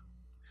give.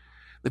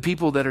 The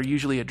people that are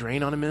usually a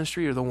drain on a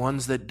ministry are the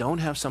ones that don't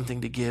have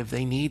something to give.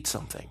 They need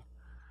something.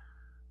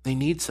 They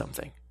need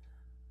something.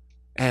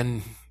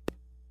 And,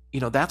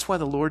 that's why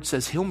the Lord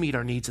says he'll meet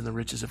our needs in the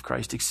riches of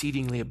Christ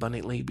exceedingly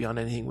abundantly beyond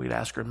anything we'd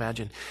ask or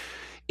imagine.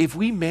 If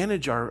we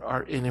manage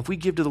and if we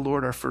give to the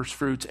Lord our first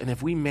fruits, and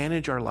if we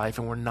manage our life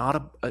and we're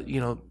not,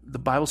 the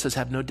Bible says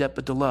have no debt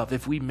but to love.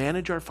 If we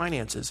manage our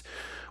finances,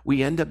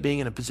 we end up being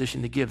in a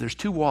position to give. There's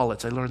 2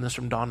 wallets. I learned this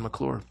from Don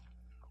McClure.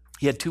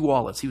 He had 2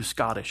 wallets. He was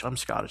Scottish. I'm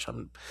Scottish.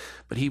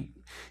 But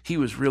he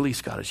was really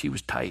Scottish. He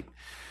was tight.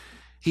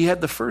 He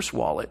had the first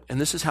wallet, and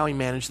this is how he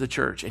managed the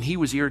church. And he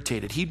was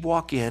irritated. He'd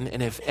walk in,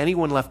 and if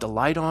anyone left a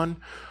light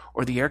on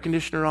or the air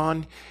conditioner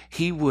on,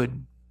 he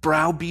would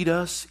browbeat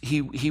us.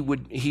 He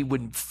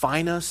would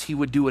fine us. He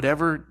would do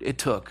whatever it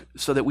took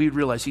so that we'd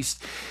realize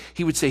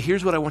he would say,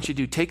 here's what I want you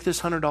to do. Take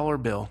this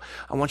 $100 bill.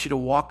 I want you to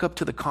walk up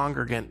to the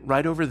congregant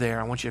right over there.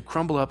 I want you to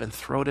crumble up and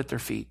throw it at their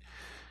feet.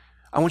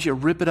 I want you to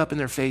rip it up in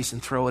their face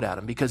and throw it at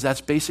them, because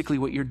that's basically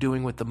what you're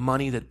doing with the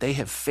money that they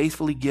have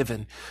faithfully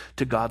given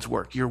to God's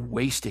work. You're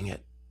wasting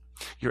it.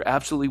 You're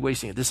absolutely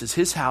wasting it. This is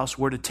his house.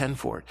 We're to tend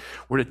for it.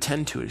 We're to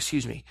tend to it,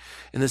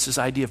 And this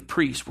idea of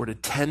priest. We're to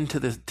tend to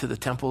the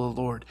temple of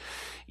the Lord.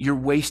 You're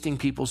wasting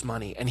people's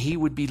money. And he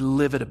would be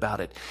livid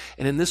about it.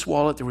 And in this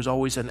wallet, there was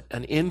always an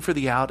in for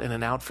the out and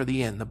an out for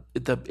the in.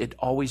 It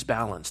always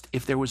balanced.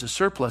 If there was a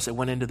surplus, it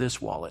went into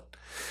this wallet.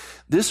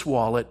 This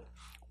wallet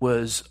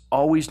was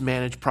always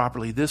managed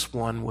properly. This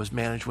one was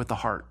managed with the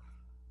heart.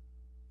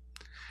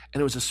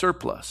 And it was a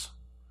surplus.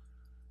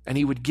 And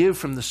he would give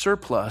from the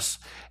surplus,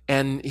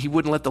 and he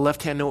wouldn't let the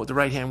left hand know what the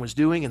right hand was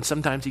doing. And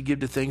sometimes he'd give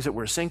to things that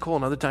were a sinkhole,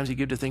 and other times he'd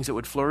give to things that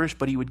would flourish.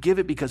 But he would give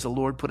it because the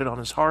Lord put it on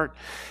his heart.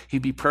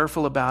 He'd be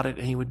prayerful about it,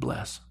 and he would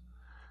bless.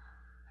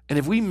 And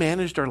if we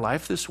managed our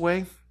life this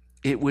way,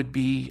 it would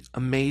be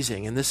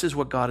amazing. And this is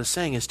what God is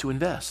saying, is to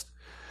invest.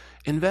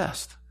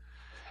 Invest.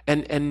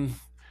 And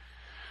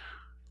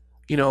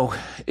you know,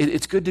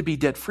 it's good to be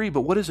debt-free,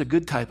 but what is a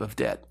good type of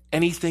debt?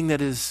 Anything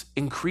that is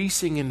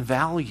increasing in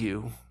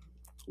value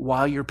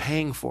while you're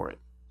paying for it.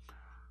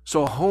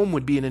 So a home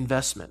would be an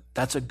investment.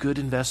 That's a good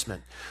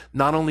investment.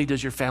 Not only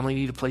does your family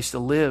need a place to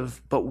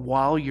live, but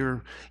while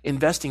you're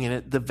investing in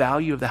it, the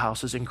value of the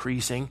house is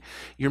increasing.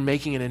 You're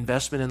making an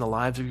investment in the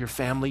lives of your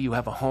family. You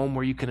have a home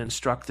where you can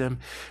instruct them,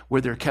 where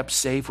they're kept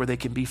safe, where they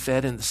can be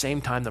fed. And at the same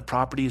time, the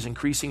property is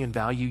increasing in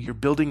value. You're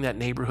building that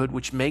neighborhood,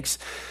 which makes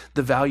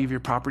the value of your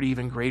property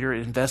even greater.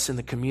 It invests in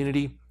the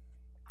community.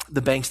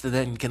 The banks that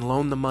then can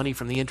loan the money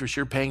from the interest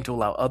you're paying to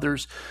allow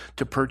others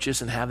to purchase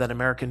and have that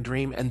American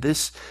dream. And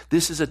this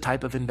is a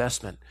type of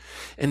investment.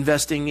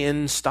 Investing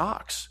in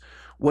stocks.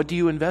 What do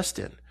you invest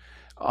in?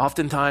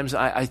 Oftentimes,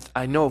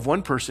 I know of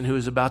one person who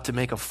is about to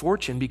make a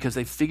fortune because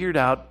they figured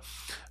out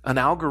an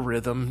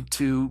algorithm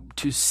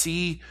to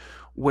see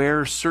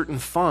where certain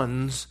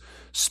funds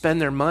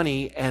spend their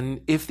money,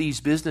 and if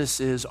these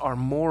businesses are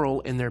moral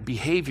in their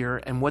behavior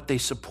and what they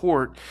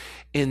support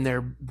in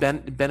their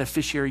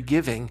beneficiary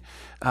giving,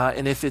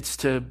 and if it's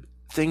to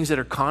things that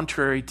are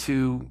contrary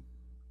to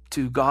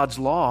God's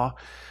law,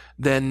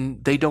 then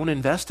they don't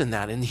invest in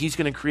that. And he's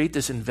going to create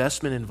this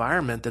investment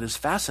environment that is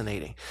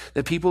fascinating,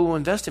 that people will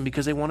invest in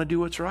because they want to do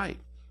what's right.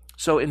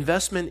 So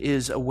investment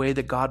is a way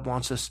that God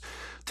wants us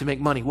to make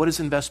money. What does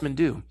investment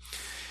do?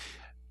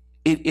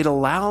 It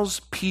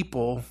allows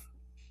people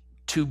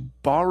to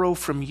borrow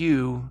from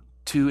you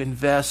to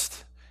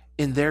invest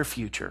in their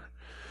future.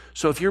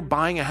 So if you're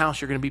buying a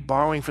house, you're going to be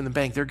borrowing from the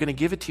bank. They're going to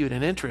give it to you at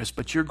an interest,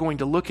 but you're going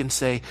to look and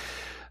say,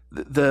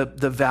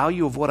 the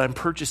value of what I'm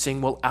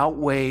purchasing will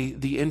outweigh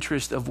the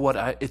interest of what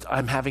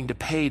I'm having to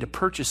pay to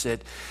purchase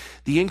it.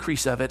 The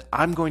increase of it,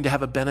 I'm going to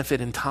have a benefit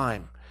in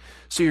time.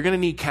 So you're going to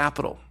need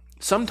capital.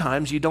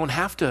 Sometimes you don't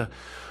have to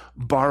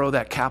borrow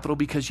that capital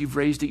because you've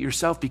raised it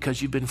yourself,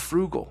 because you've been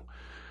frugal.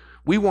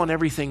 We want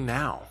everything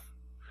now.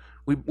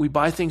 We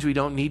buy things we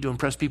don't need to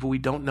impress people we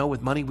don't know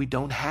with money we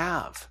don't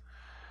have.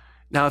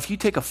 Now, if you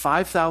take a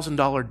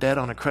 $5,000 debt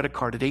on a credit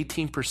card at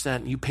 18%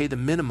 and you pay the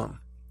minimum,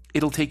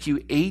 it'll take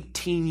you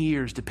 18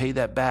 years to pay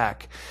that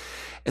back.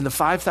 And the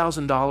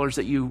 $5,000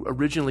 that you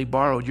originally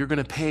borrowed, you're going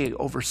to pay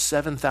over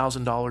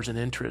 $7,000 in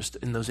interest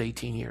in those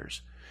 18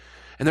 years.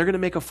 And they're going to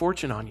make a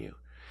fortune on you.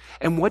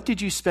 And what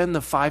did you spend the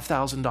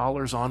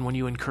 $5,000 on when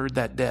you incurred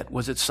that debt?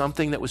 Was it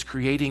something that was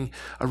creating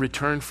a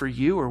return for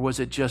you, or was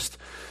it just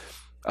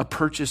a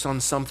purchase on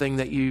something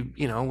that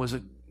was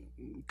a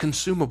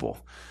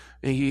consumable?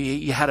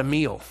 You had a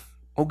meal.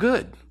 Oh,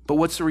 good. But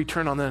what's the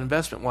return on that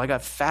investment? Well, I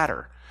got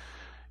fatter.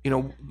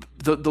 The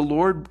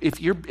Lord,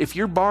 if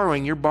you're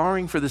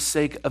borrowing for the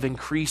sake of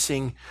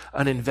increasing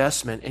an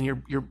investment, and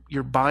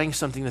you're buying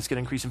something that's going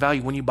to increase in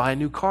value. When you buy a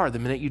new car, the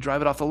minute you drive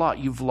it off the lot,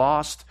 you've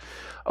lost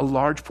a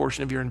large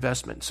portion of your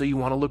investment. So you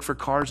want to look for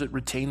cars that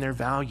retain their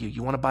value.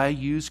 You want to buy a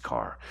used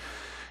car.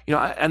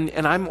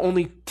 And I'm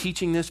only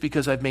teaching this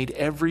because I've made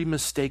every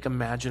mistake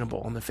imaginable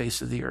on the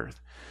face of the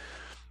earth.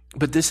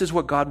 But this is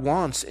what God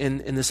wants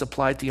in this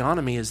applied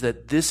theonomy, is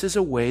that this is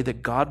a way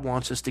that God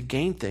wants us to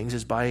gain things,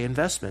 is by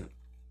investment.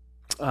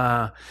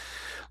 And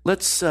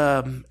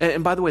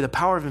by the way, the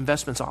power of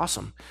investment's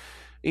awesome.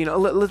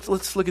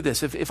 Let's look at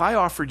this. If I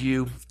offered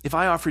you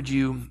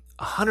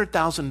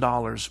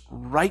 $100,000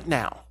 right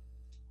now,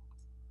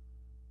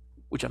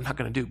 which I'm not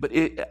going to do, but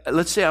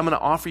let's say I'm going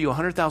to offer you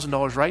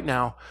 $100,000 right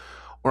now,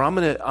 or I'm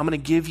going to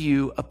give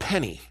you a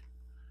penny,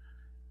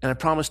 and I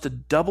promise to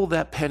double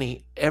that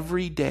penny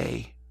every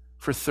day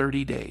for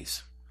 30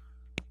 days.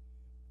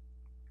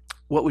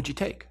 What would you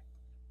take?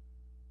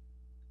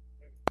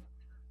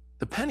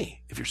 The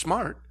penny, if you're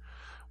smart.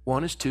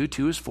 1 is 2,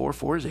 2 is 4,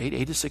 4 is 8,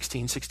 8 is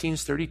 16, 16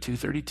 is 32,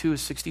 32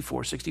 is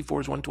 64,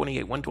 64 is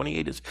 128,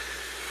 128 is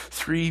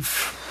 3.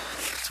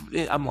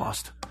 I'm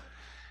lost.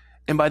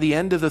 And by the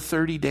end of the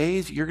 30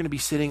 days, you're going to be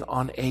sitting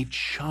on a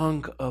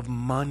chunk of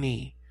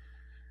money.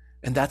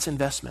 And that's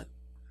investment.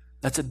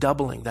 That's a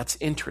doubling. That's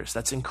interest.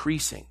 That's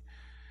increasing.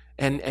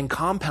 And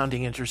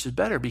compounding interest is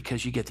better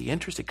because you get the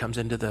interest. It comes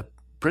into the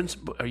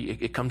principal, or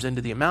it comes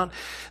into the amount.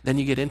 Then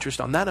you get interest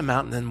on that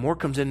amount, and then more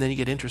comes in. Then you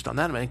get interest on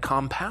that amount. It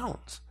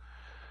compounds.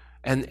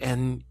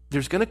 And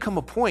there's going to come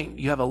a point,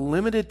 you have a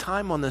limited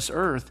time on this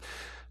earth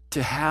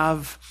to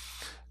have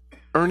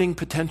earning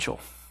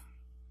potential.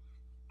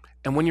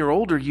 And when you're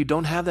older, you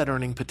don't have that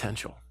earning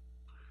potential.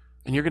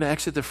 And you're going to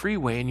exit the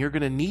freeway, and you're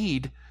going to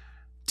need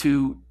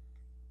to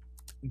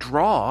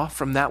draw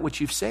from that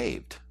which you've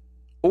saved.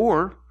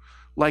 Or,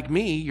 like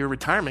me, your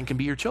retirement can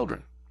be your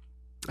children.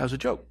 That was a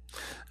joke.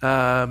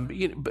 But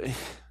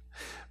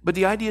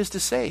the idea is to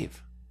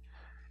save.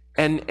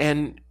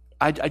 And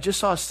I just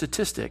saw a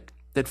statistic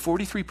that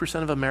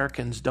 43% of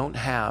Americans don't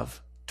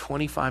have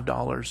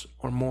 $25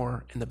 or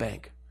more in the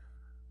bank.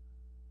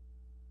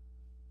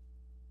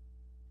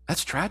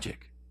 That's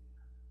tragic.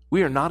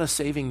 We are not a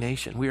saving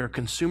nation. We are a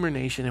consumer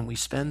nation, and we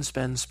spend.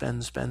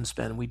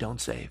 We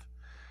don't save.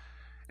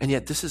 And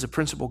yet this is a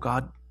principle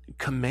God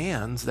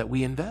commands, that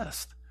we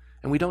invest,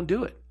 and we don't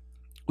do it.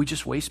 We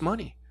just waste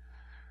money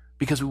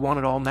because we want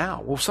it all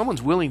now. Well, if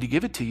someone's willing to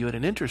give it to you at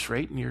an interest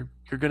rate, and you're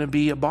going to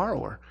be a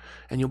borrower,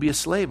 and you'll be a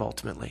slave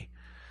ultimately.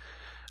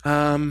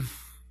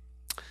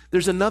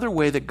 There's another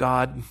way that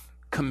God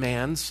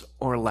commands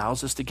or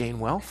allows us to gain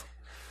wealth.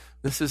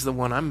 This is the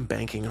one I'm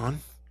banking on.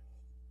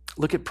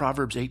 Look at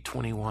Proverbs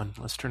 8:21.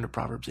 Let's turn to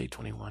Proverbs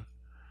 8:21.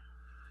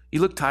 You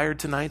look tired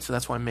tonight, so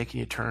that's why I'm making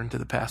you turn to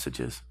the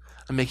passages.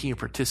 I'm making you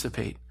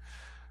participate.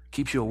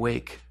 Keeps you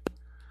awake.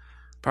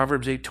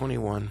 Proverbs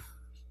 8:21.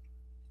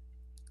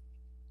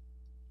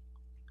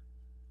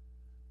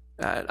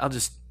 I'll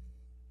just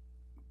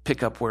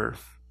pick up where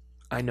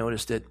I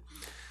noticed it.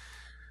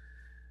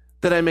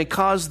 That I may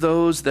cause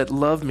those that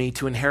love me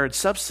to inherit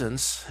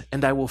substance,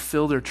 and I will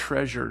fill their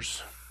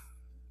treasures,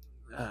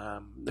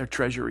 their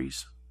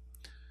treasuries.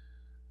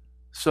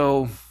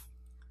 So,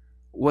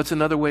 what's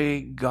another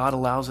way God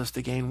allows us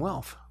to gain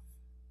wealth?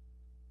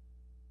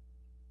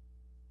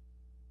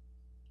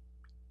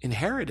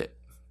 Inherit it.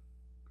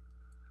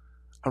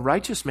 A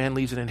righteous man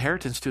leaves an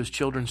inheritance to his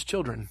children's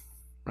children,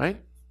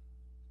 right?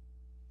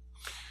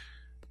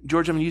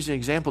 George, I'm going to use an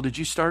example. Did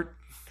you start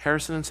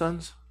Harrison and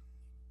Sons?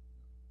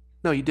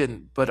 No, you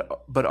didn't.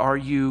 But are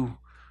you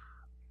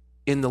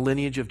in the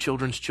lineage of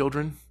children's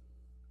children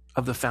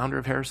of the founder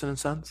of Harrison and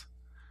Sons?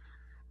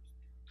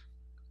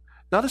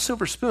 Not a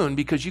silver spoon,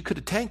 because you could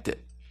have tanked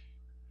it.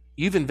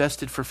 You've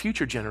invested for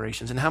future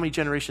generations. And how many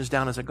generations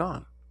down has it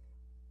gone?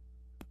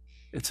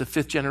 It's a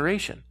 5th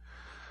generation.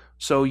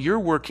 So you're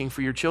working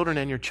for your children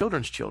and your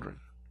children's children.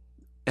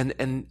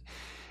 And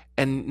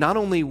not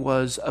only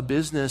was a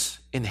business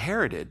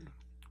inherited,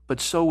 but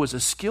so was a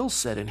skill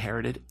set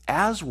inherited,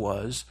 as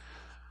was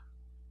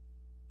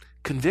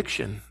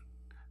conviction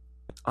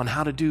on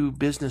how to do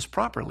business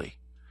properly,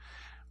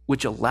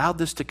 which allowed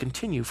this to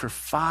continue for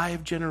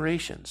 5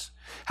 generations.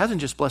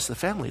 Hasn't just blessed the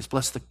family, it's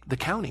blessed the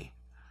county.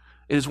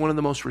 It is one of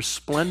the most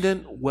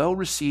resplendent,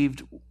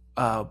 well-received,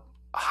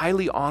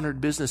 highly honored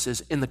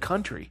businesses in the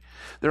country.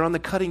 They're on the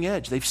cutting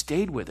edge. They've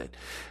stayed with it.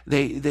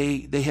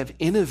 They have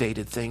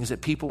innovated things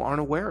that people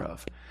aren't aware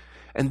of.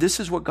 And this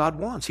is what God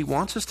wants. He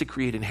wants us to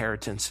create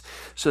inheritance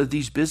so that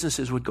these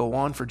businesses would go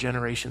on for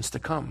generations to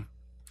come.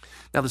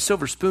 Now, the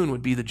silver spoon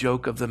would be the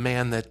joke of the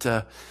man that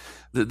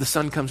the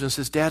son comes and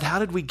says, Dad, how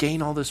did we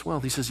gain all this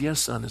wealth? He says,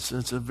 yes, son, it's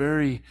a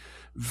very,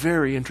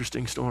 very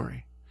interesting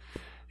story.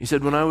 He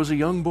said, when I was a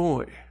young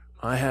boy,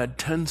 I had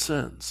 10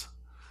 cents.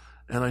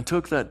 And I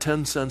took that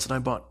 10 cents and I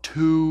bought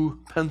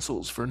 2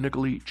 pencils for a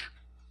nickel each.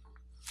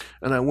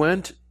 And I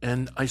went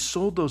and I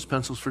sold those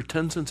pencils for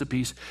 10 cents a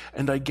piece,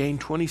 and I gained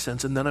 20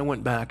 cents. And then I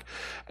went back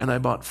and I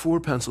bought 4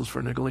 pencils for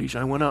a nickel each.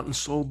 I went out and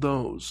sold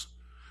those,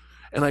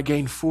 and I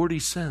gained 40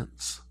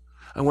 cents.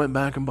 I went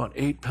back and bought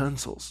 8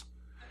 pencils.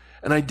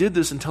 And I did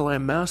this until I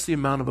amassed the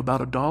amount of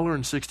about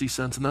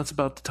 $1.60, and that's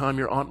about the time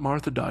your Aunt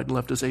Martha died and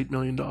left us $8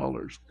 million.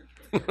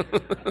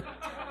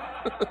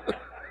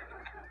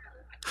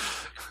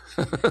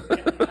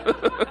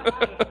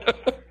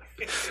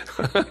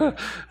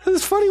 This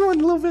is a funny one,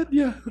 a little bit.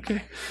 Yeah,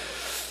 okay.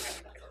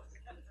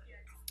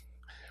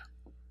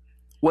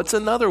 What's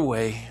another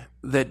way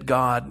that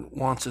God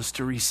wants us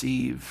to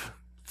receive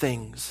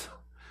things?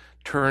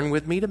 Turn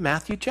with me to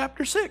Matthew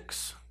chapter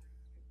 6.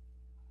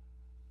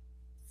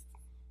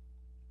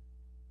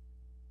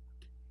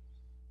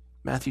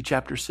 Matthew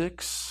chapter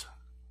 6.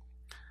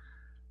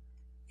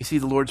 You see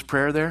the Lord's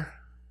Prayer there?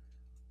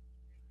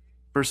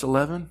 Verse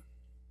 11.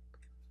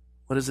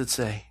 What does it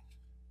say?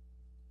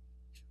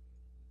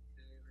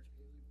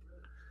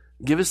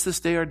 Give us this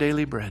day our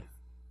daily bread.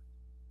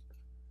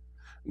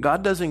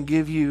 God doesn't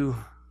give you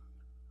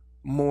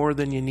more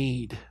than you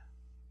need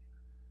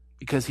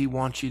because he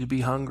wants you to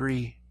be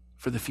hungry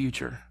for the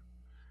future.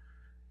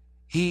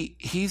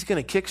 He's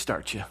going to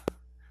kickstart you.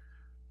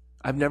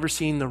 I've never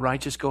seen the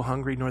righteous go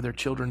hungry, nor their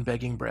children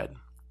begging bread.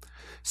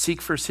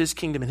 Seek first his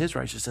kingdom and his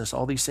righteousness.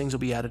 All these things will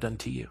be added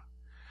unto you.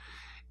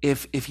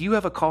 If you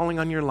have a calling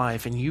on your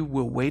life and you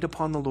will wait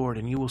upon the Lord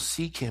and you will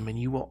seek him and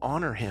you will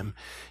honor him,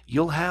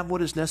 you'll have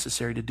what is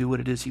necessary to do what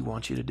it is he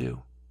wants you to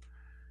do.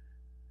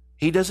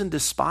 He doesn't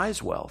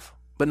despise wealth,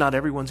 but not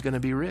everyone's going to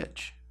be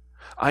rich.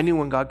 I knew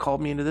when God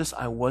called me into this,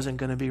 I wasn't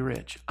going to be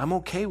rich. I'm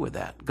okay with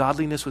that.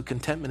 Godliness with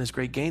contentment is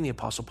great gain, the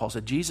Apostle Paul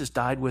said. Jesus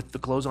died with the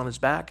clothes on his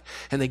back,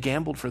 and they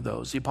gambled for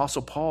those. The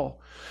Apostle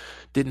Paul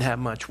didn't have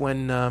much.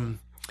 When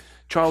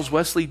Charles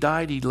Wesley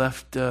died, he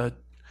left a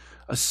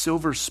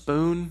silver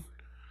spoon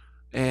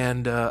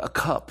and a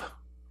cup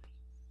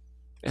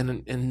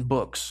and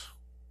books.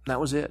 That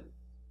was it.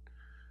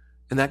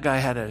 And that guy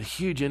had a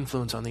huge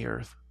influence on the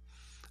earth.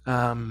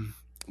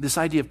 This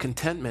idea of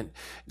contentment,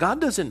 God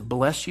doesn't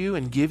bless you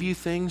and give you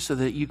things so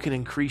that you can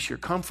increase your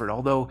comfort.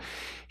 Although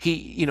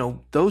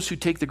those who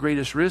take the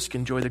greatest risk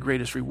enjoy the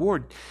greatest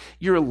reward.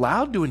 You're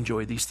allowed to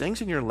enjoy these things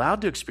and you're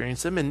allowed to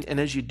experience them. And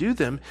as you do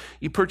them,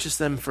 you purchase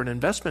them for an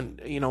investment.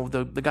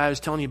 The guy I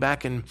was telling you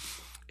back in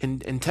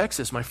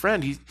Texas, my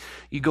friend,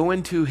 you go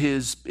into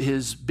his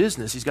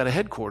business. He's got a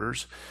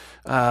headquarters,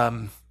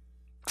 and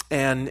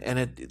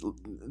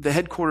the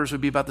headquarters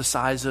would be about the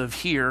size of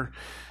here.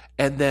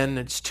 And then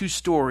it's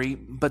 2-story,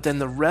 but then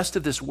the rest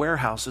of this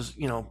warehouse is,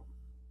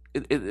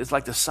 it's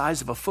like the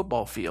size of a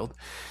football field.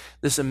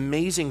 This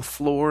amazing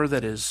floor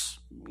that is,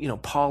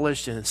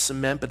 polished and it's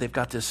cement, but they've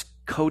got this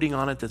coating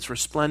on it that's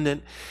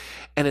resplendent.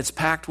 And it's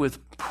packed with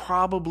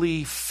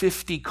probably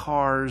 50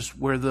 cars,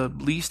 where the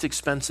least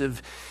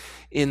expensive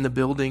in the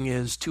building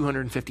is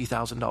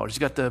 $250,000. He's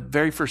got the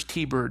very first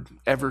T-Bird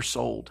ever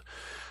sold.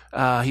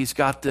 He's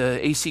got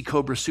the AC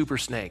Cobra Super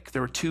Snake.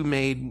 There were 2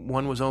 made.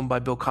 One was owned by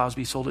Bill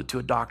Cosby, sold it to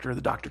a doctor.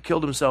 The doctor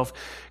killed himself.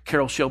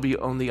 Carroll Shelby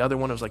owned the other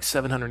one. It was like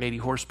 780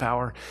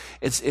 horsepower.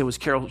 It was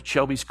Carroll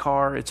Shelby's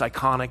car. It's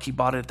iconic. He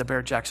bought it at the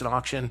Barrett-Jackson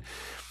auction.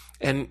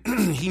 And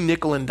he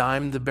nickel and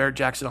dimed the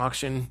Barrett-Jackson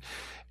auction,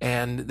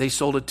 and they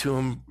sold it to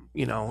him.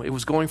 It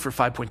was going for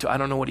 5.2. I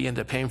don't know what he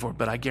ended up paying for it,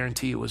 but I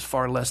guarantee it was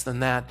far less than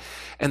that.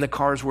 And the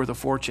car's worth a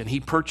fortune. He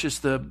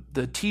purchased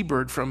the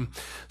T-Bird from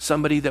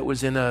somebody that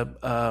was in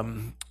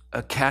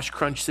a cash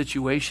crunch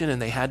situation,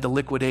 and they had to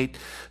liquidate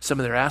some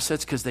of their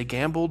assets because they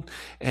gambled,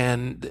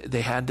 and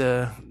they had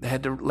to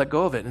let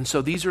go of it. And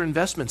so these are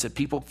investments that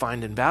people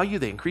find in value.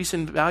 They increase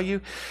in value,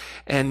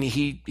 and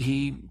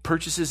he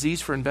purchases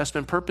these for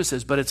investment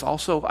purposes. But it's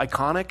also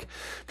iconic.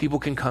 People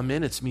can come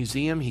in. It's a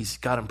museum. He's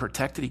got them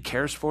protected. He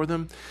cares for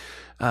them.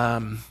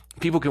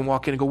 People can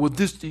walk in and go, well,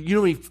 this,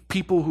 how many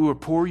people who are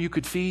poor you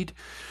could feed?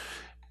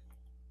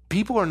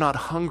 People are not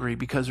hungry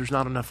because there's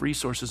not enough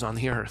resources on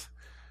the earth.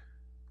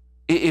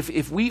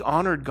 If we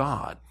honored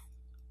God,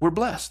 we're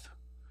blessed.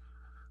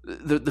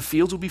 The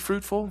fields will be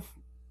fruitful.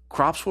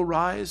 Crops will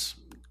rise.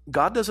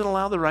 God doesn't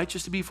allow the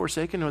righteous to be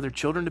forsaken or their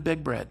children to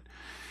beg bread.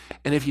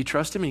 And if you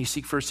trust him and you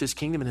seek first his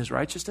kingdom and his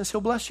righteousness,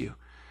 he'll bless you.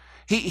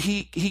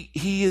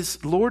 He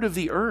is Lord of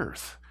the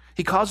earth.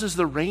 He causes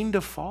the rain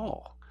to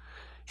fall.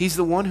 He's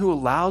the one who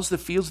allows the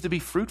fields to be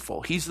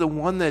fruitful. He's the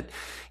one that,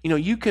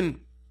 you can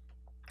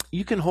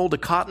hold a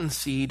cotton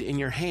seed in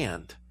your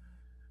hand,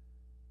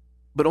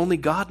 but only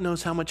God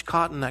knows how much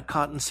cotton that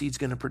cotton seed's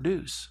going to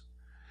produce.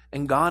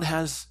 And God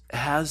has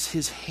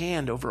his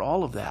hand over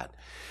all of that.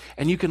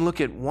 And you can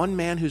look at one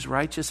man who's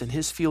righteous and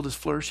his field is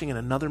flourishing, and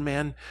another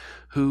man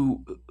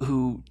who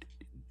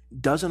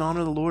doesn't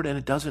honor the Lord and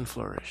it doesn't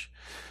flourish.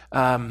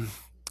 I'm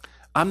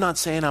not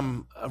saying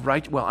I'm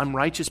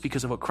righteous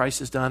because of what Christ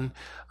has done.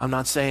 I'm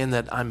not saying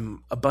that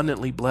I'm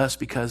abundantly blessed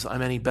because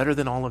I'm any better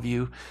than all of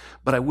you.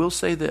 But I will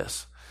say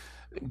this.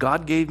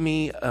 God gave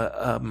me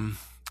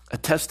a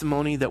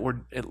testimony that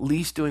we're at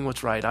least doing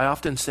what's right. I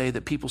often say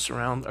that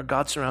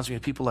God surrounds me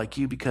with people like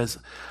you because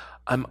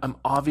I'm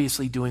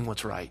obviously doing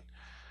what's right.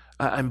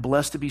 I'm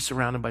blessed to be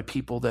surrounded by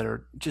people that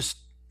are just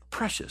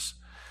precious.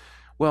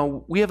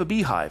 Well, we have a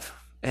beehive,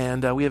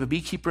 and we have a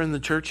beekeeper in the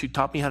church who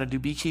taught me how to do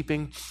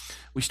beekeeping.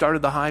 We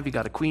started the hive. He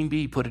got a queen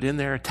bee, put it in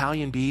there.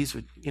 Italian bees,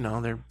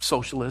 they're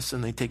socialists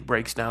and they take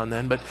breaks now and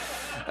then. But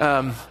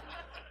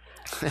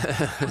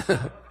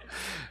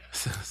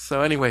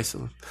so anyway,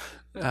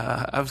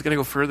 I was going to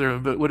go further,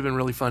 but it would have been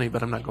really funny,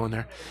 but I'm not going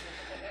there.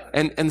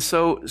 And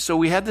so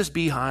we had this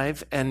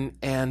beehive, and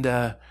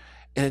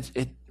it's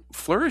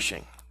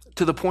flourishing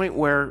to the point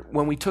where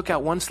when we took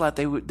out one slat,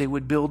 they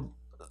would build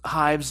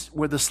hives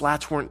where the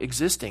slats weren't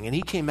existing. And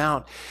he came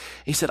out,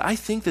 he said, I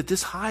think that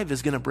this hive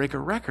is going to break a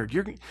record.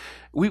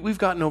 We've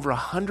gotten over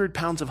 100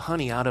 pounds of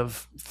honey out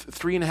of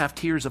 3.5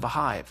 tiers of a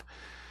hive.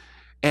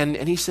 And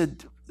he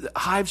said,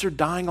 hives are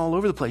dying all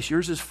over the place.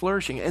 Yours is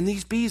flourishing. And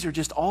these bees are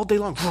just all day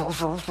long.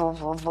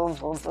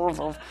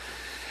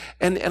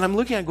 And I'm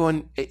looking at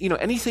going,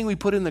 anything we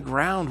put in the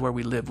ground where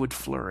we live would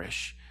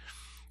flourish.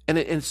 And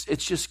it's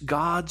just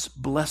God's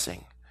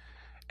blessing.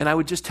 And I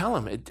would just tell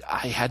him,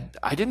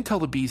 I didn't tell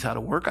the bees how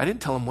to work. I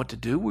didn't tell them what to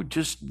do.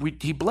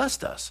 He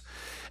blessed us.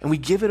 And we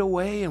give it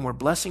away, and we're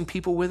blessing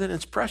people with it, and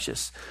it's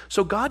precious.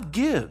 So God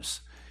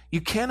gives.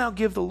 You can't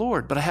outgive the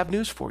Lord, but I have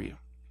news for you.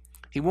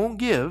 He won't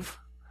give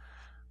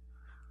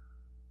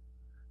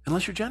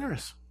unless you're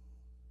generous.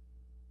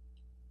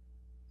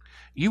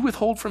 You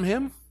withhold from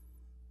him,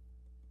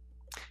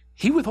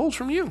 he withholds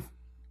from you.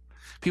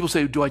 People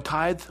say, do I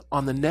tithe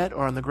on the net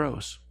or on the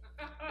gross?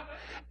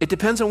 It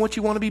depends on what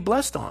you want to be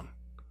blessed on.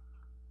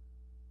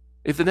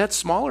 If the net's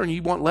smaller and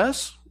you want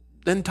less,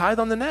 then tithe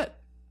on the net.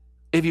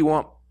 If you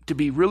want to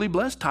be really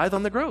blessed, tithe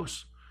on the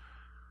gross.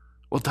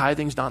 Well,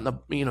 tithing's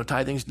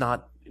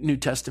not New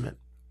Testament.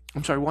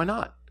 I'm sorry, why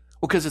not?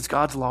 Well, because it's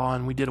God's law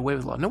and we did away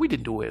with law. No, we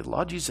didn't do away with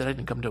law. Jesus said I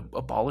didn't come to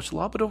abolish the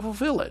law, but to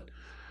fulfill it.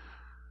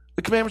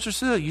 The commandments are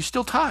still, you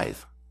still tithe.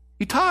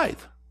 You tithe.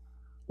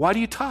 Why do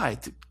you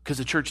tithe? Because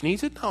the church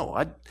needs it?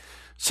 No,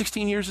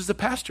 16 years as a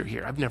pastor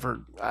here. I've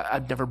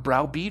never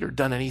browbeat or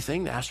done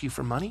anything to ask you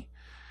for money.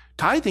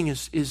 Tithing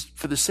is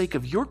for the sake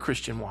of your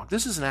Christian walk.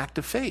 This is an act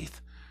of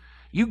faith.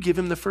 You give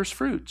him the first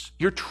fruits.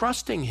 You're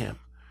trusting him.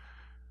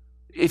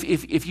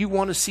 If you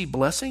want to see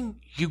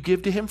blessing, you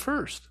give to him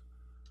first.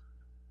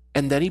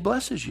 And then he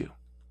blesses you.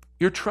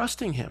 You're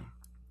trusting him.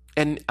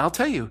 And I'll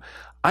tell you,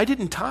 I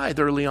didn't tithe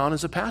early on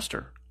as a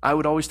pastor. I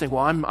would always think,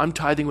 well, I'm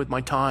tithing with my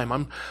time.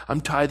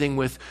 I'm tithing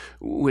with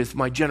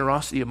my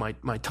generosity of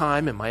my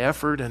time and my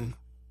effort. And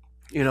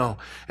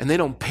and they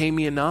don't pay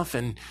me enough,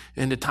 and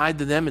to tithe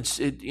to them,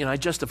 I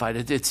justified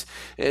it.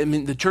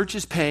 The church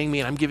is paying me,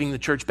 and I'm giving the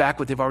church back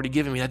what they've already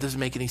given me. That doesn't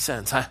make any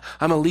sense.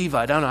 I'm a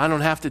Levite. I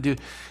don't have to do.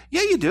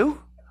 Yeah, you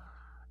do.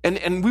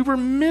 And we were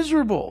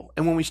miserable.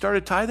 And when we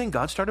started tithing,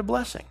 God started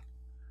blessing.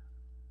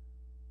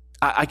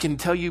 I can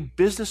tell you,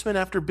 businessman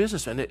after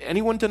businessman,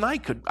 anyone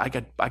tonight I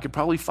could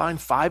probably find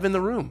 5 in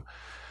the room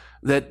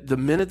that the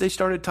minute they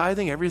started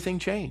tithing, everything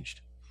changed.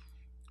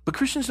 But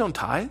Christians don't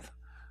tithe.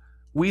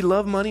 We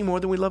love money more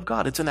than we love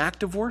God. It's an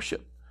act of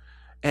worship.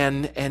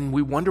 And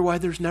we wonder why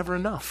there's never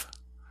enough.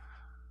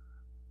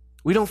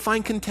 We don't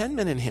find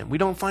contentment in him. We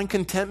don't find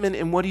contentment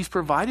in what he's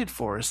provided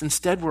for us.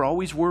 Instead, we're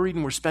always worried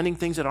and we're spending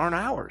things that aren't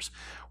ours.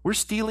 We're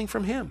stealing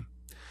from him.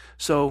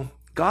 So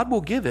God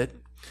will give it,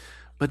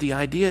 but the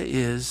idea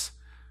is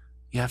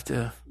you have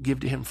to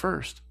give to him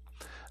first.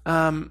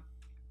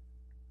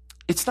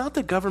 It's not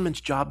the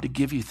government's job to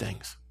give you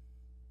things.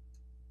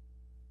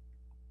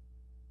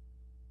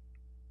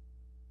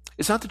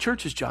 It's not the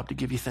church's job to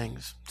give you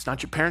things. It's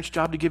not your parents'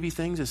 job to give you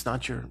things. It's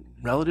not your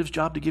relative's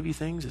job to give you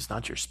things. It's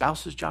not your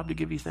spouse's job to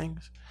give you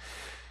things.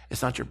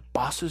 It's not your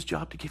boss's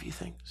job to give you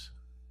things.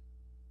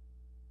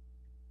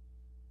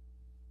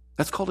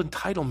 That's called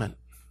entitlement.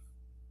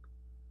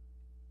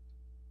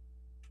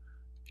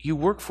 You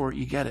work for it,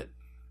 you get it.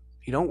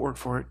 You don't work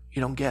for it,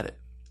 you don't get it.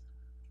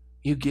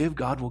 You give,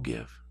 God will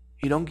give.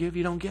 You don't give,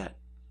 you don't get.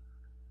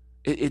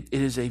 It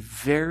is a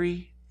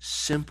very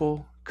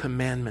simple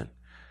commandment.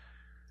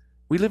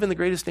 We live in the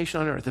greatest nation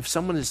on earth. If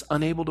someone is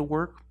unable to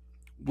work,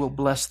 we'll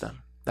bless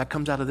them. That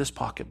comes out of this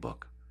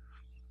pocketbook.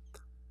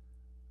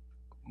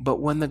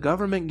 But when the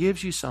government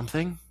gives you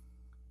something,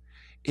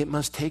 it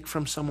must take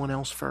from someone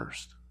else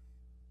first.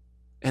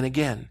 And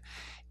again,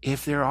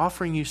 if they're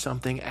offering you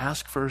something,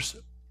 ask first,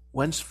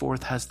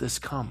 whenceforth has this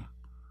come?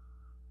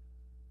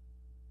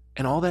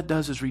 And all that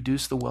does is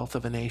reduce the wealth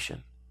of a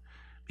nation.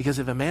 Because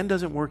if a man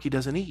doesn't work, he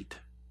doesn't eat.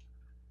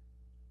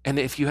 And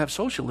if you have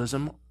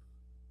socialism,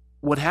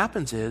 what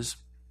happens is,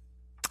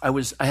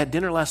 I had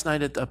dinner last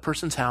night at a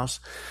person's house.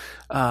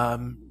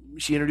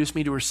 She introduced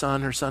me to her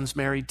son. Her son's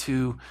married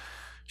to,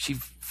 she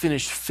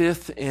finished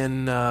 5th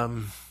in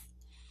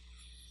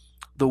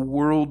the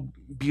World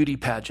Beauty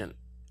Pageant,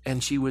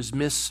 and she was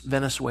Miss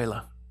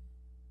Venezuela.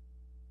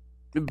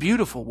 A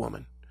beautiful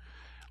woman.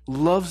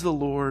 Loves the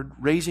Lord,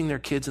 raising their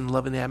kids and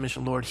loving the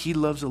admonition of the Lord. He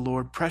loves the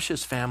Lord,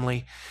 precious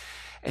family.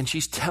 And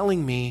she's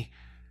telling me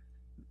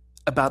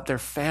about their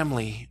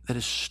family that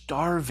is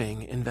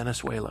starving in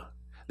Venezuela.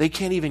 They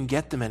can't even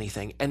get them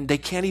anything, and they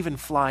can't even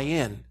fly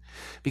in,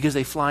 because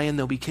they fly in,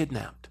 they'll be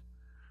kidnapped.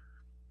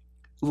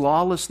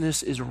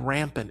 Lawlessness is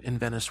rampant in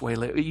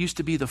Venezuela. It used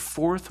to be the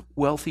 4th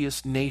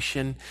wealthiest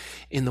nation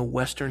in the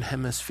Western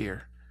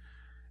Hemisphere,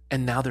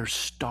 and now they're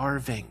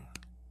starving.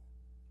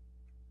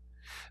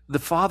 The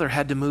father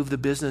had to move the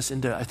business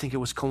into, I think it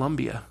was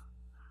Colombia,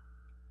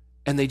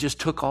 and they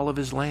just took all of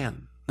his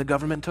land. The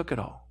government took it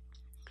all.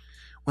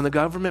 When the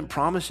government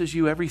promises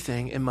you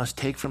everything, it must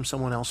take from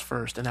someone else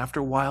first. And after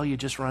a while, you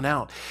just run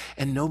out.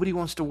 And nobody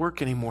wants to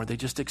work anymore. They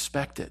just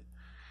expect it.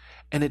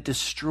 And it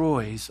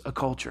destroys a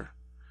culture.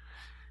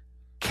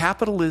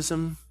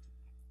 Capitalism,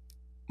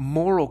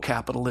 moral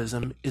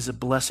capitalism, is a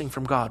blessing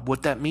from God.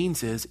 What that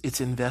means is it's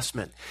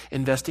investment.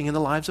 Investing in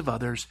the lives of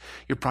others.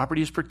 Your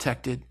property is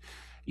protected.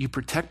 You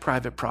protect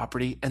private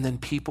property, and then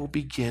people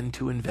begin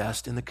to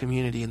invest in the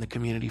community, and the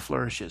community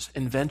flourishes.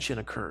 Invention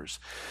occurs.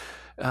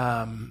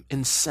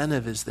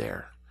 Incentive is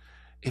there.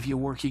 If you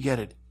work, you get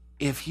it.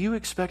 If you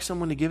expect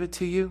someone to give it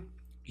to you,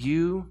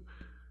 you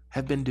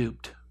have been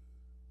duped.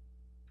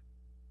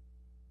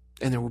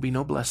 And there will be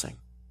no blessing.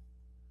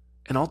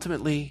 And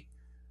ultimately,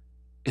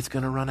 it's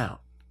going to run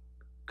out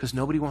because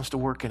nobody wants to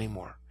work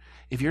anymore.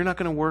 If you're not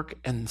going to work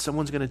and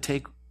someone's going to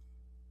take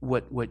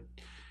what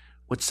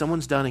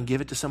someone's done and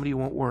give it to somebody who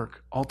won't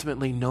work,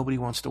 ultimately nobody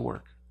wants to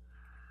work.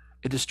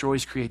 It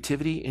destroys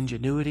creativity,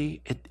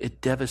 ingenuity.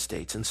 It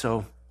devastates. And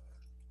so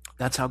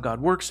that's how God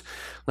works.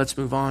 Let's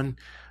move on.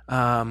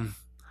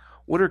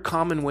 What are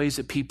common ways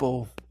that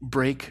people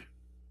break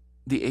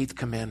the 8th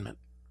commandment?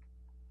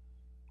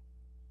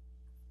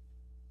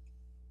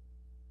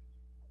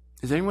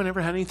 Has anyone ever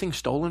had anything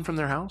stolen from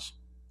their house?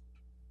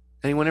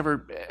 Anyone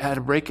ever had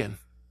a break-in?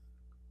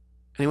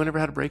 Anyone ever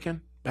had a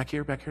break-in? Back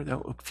here?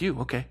 Oh, a few,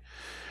 okay.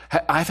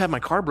 I've had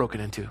my car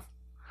broken into.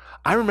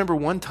 I remember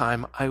one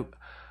time I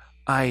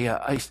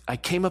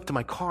came up to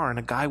my car and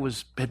a guy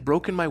had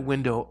broken my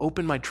window,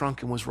 opened my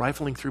trunk, and was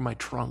rifling through my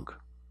trunk.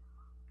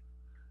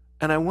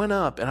 And I went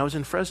up, and I was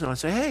in Fresno, and I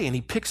said, hey, and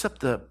he picks up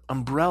the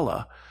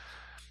umbrella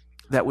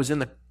that was in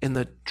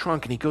the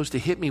trunk, and he goes to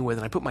hit me with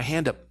it, and I put my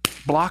hand up,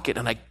 block it,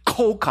 and I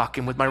cold cock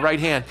him with my right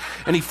hand,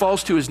 and he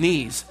falls to his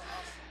knees.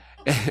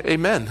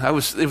 Amen. It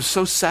was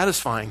so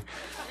satisfying.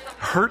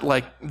 Hurt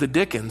like the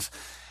Dickens.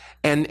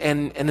 And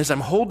as I'm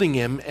holding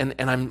him,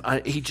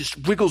 and he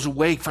just wiggles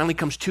away, finally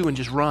comes to and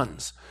just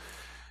runs.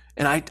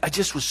 And I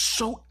just was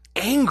so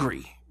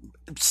angry,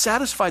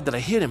 satisfied that I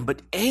hit him,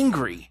 but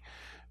angry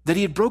that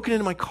he had broken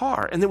into my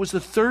car. And it was the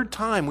third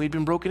time we'd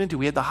been broken into.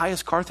 We had the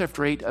highest car theft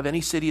rate of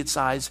any city its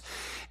size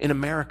in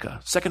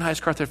America. Second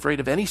highest car theft rate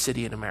of any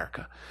city in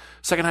America.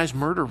 Second highest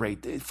murder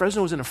rate.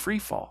 Fresno was in a free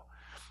fall.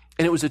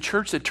 And it was a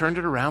church that turned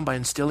it around by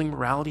instilling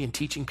morality and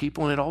teaching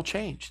people, and it all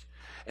changed.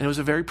 And it was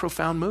a very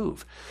profound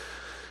move.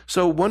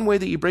 So one way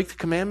that you break the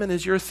commandment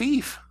is you're a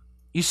thief.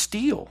 You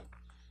steal.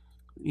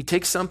 You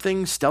take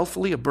something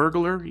stealthily, a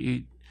burglar.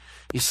 You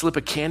slip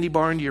a candy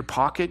bar into your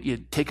pocket. You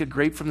take a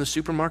grape from the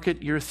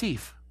supermarket. You're a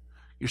thief.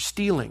 You're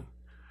stealing.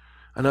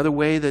 Another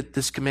way that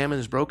this commandment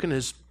is broken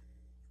is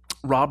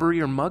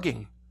robbery or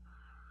mugging,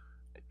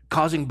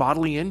 causing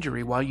bodily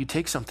injury while you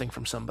take something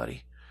from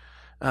somebody.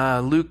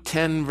 Luke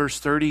 10, verse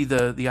 30,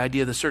 the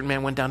idea that a certain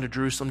man went down to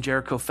Jerusalem,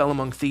 Jericho, fell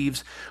among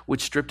thieves,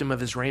 which stripped him of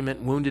his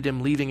raiment, wounded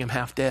him, leaving him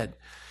half dead.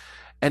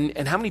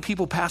 And how many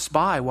people passed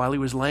by while he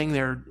was laying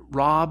there,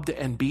 robbed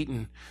and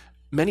beaten?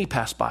 Many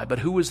passed by, but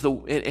who was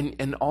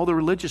and all the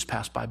religious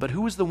passed by, but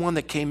who was the one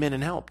that came in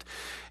and helped?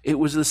 It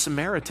was the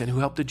Samaritan who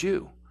helped the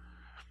Jew.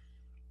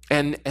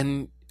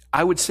 And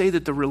I would say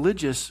that the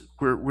religious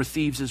were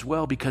thieves as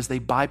well, because they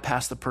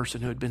bypassed the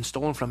person who had been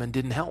stolen from and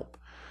didn't help.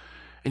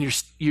 And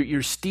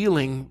you're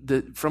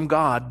stealing from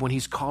God when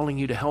he's calling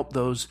you to help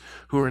those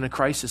who are in a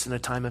crisis in a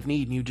time of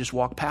need, and you just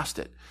walk past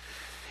it.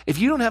 If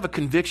you don't have a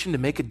conviction to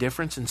make a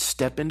difference and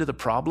step into the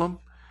problem,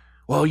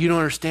 well, you don't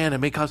understand. It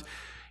may cause...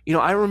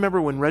 I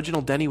remember when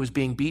Reginald Denny was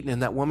being beaten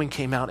and that woman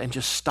came out and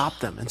just stopped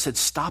them and said,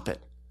 stop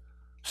it.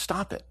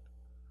 Stop it.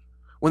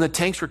 When the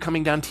tanks were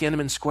coming down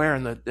Tiananmen Square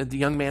and the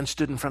young man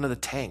stood in front of the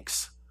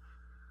tanks.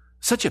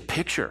 Such a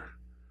picture.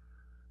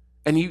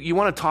 And you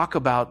want to talk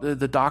about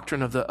the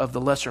doctrine of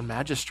the lesser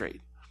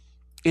magistrate.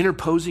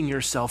 Interposing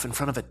yourself in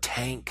front of a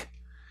tank.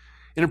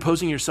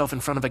 Interposing yourself in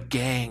front of a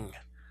gang.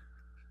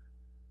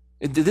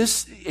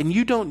 And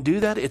you don't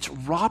do that, it's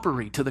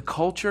robbery to the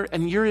culture,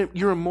 and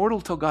you're immortal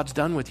till God's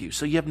done with you,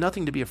 so you have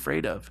nothing to be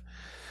afraid of.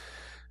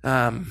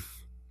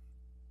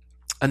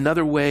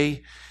 Another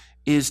way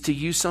is to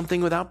use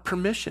something without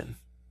permission.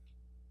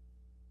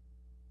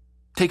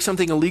 Take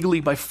something illegally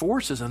by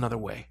force is another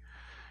way.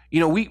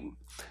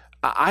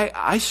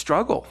 I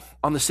struggle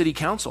on the city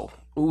council.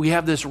 We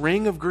have this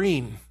ring of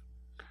green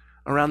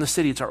around the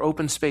city. It's our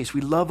open space.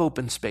 We love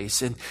open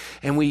space. And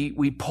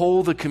we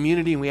poll the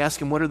community and we ask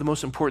them what are the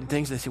most important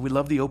things. They say, we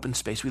love the open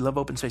space. We love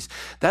open space.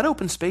 That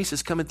open space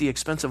has come at the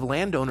expense of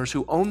landowners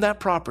who own that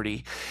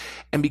property.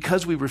 And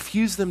because we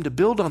refuse them to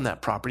build on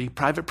that property,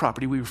 private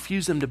property, we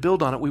refuse them to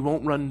build on it. We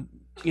won't run,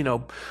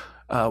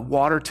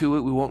 water to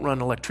it. We won't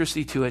run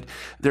electricity to it.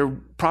 Their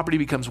property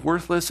becomes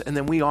worthless. And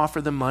then we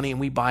offer them money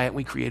and we buy it and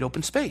we create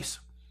open space.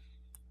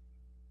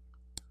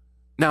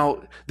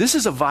 Now, this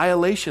is a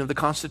violation of the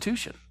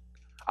Constitution.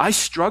 I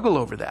struggle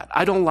over that.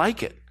 I don't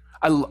like it.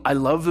 I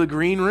love the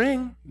green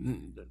ring.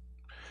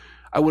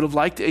 I would have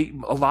liked a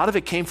lot of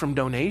it came from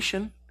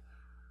donation.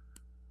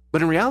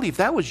 But in reality, if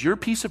that was your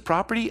piece of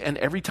property and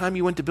every time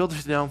you went to build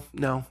it, no.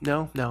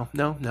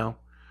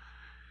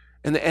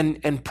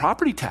 And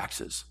property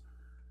taxes.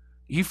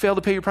 You fail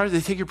to pay your property,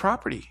 they take your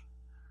property.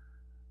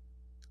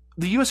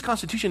 The U.S.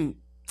 Constitution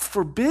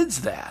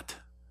forbids that.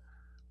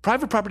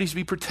 Private property is to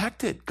be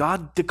protected.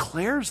 God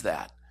declares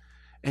that.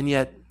 And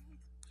yet,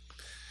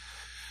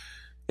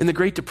 in the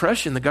Great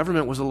Depression, the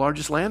government was the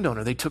largest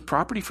landowner. They took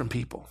property from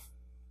people.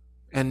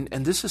 And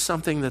this is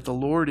something that the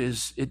Lord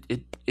is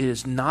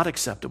not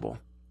acceptable.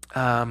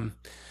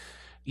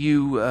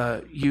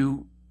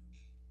 You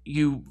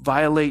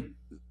violate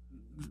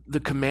the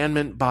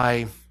commandment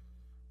by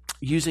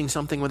using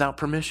something without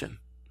permission.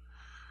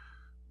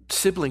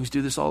 Siblings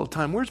do this all the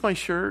time. Where's my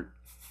shirt?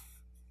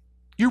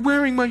 You're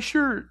wearing my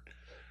shirt.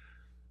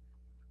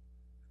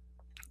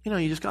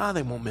 You just go,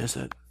 they won't miss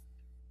it.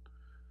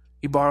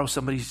 You borrow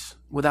somebody's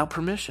without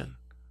permission.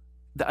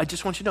 I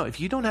just want you to know,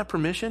 if you don't have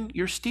permission,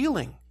 you're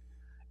stealing.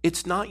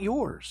 It's not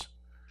yours.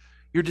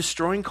 You're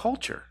destroying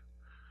culture.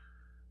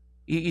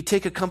 You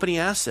take a company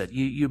asset.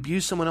 You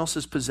abuse someone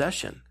else's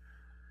possession.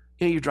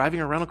 You're driving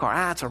a rental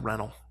car. It's a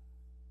rental.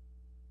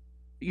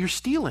 You're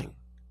stealing.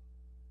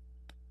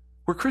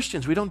 We're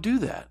Christians. We don't do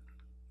that.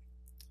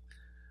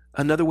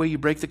 Another way you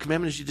break the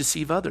commandment is you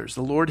deceive others.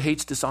 The Lord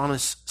hates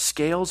dishonest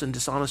scales and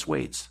dishonest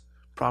weights.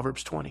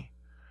 Proverbs 20.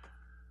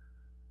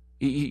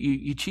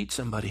 You cheat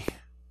somebody.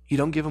 You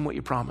don't give them what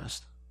you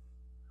promised.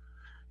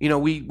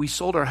 We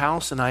sold our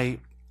house, and I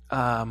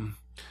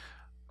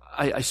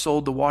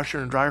sold the washer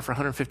and dryer for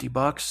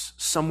 $150.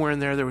 Somewhere in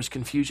there was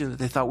confusion that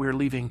they thought we were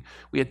leaving.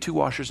 We had 2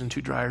 washers and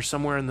 2 dryers.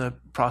 Somewhere in the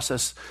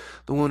process,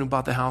 the woman who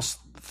bought the house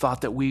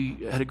thought that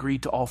we had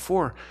agreed to all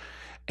 4.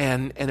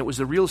 And it was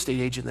the real estate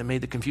agent that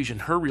made the confusion,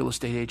 her real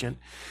estate agent.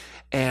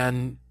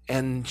 And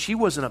she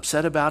wasn't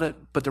upset about it,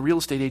 but the real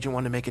estate agent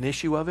wanted to make an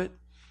issue of it.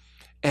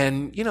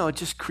 And, it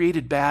just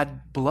created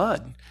bad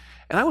blood.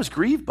 And I was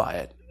grieved by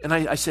it. And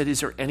I said, is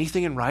there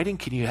anything in writing?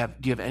 Do you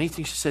have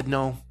anything? She said,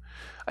 no.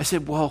 I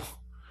said, well,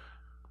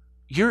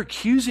 you're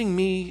accusing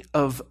me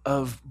of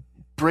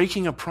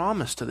breaking a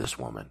promise to this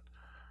woman.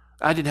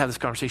 I didn't have this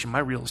conversation. My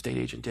real estate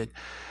agent did.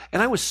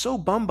 And I was so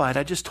bummed by it.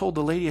 I just told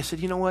the lady, I said,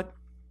 you know what?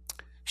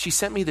 She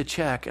sent me the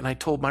check, and I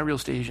told my real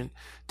estate agent,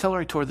 tell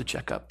her I tore the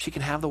check up. She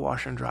can have the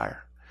washer and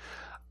dryer.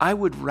 I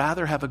would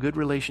rather have a good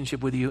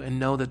relationship with you and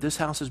know that this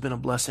house has been a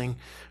blessing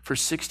for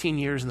 16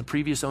 years, and the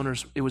previous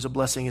owners, it was a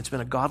blessing. It's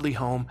been a godly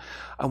home.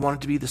 I want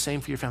it to be the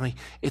same for your family.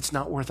 It's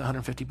not worth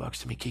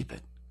 $150 to me. Keep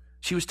it.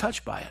 She was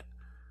touched by it.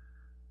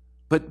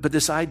 But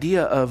this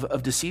idea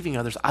of deceiving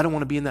others, I don't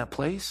want to be in that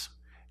place,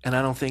 and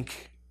I don't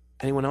think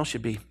anyone else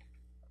should be.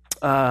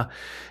 And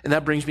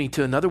that brings me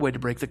to another way to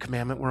break the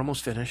commandment. We're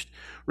almost finished.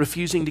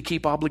 Refusing to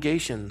keep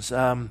obligations.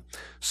 Psalm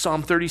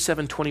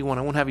 37:21.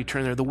 I won't have you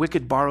turn there. The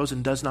wicked borrows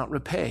and does not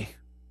repay.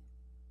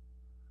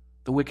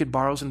 The wicked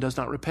borrows and does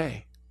not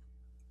repay.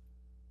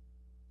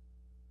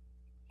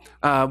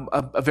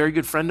 A very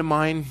good friend of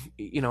mine,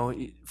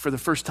 for the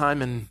first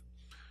time in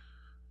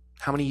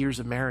how many years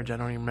of marriage? I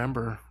don't even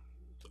remember.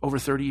 Over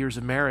 30 years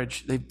of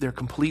marriage, they're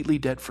completely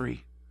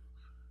debt-free.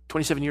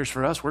 27 years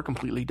for us, we're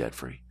completely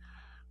debt-free.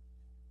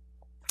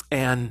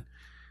 And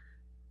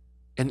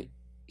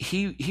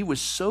he was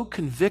so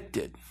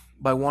convicted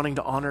by wanting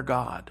to honor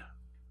God.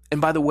 And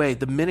by the way,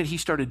 the minute he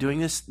started doing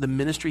this, the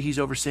ministry he's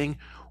overseeing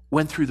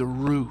went through the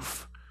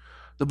roof.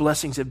 The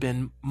blessings have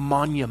been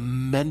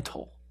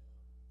monumental.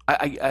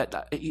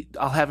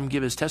 I'll have him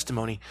give his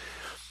testimony.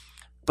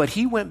 But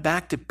he went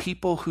back to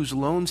people whose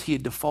loans he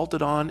had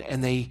defaulted on,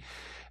 and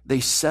they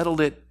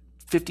settled it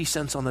 50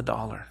 cents on the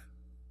dollar.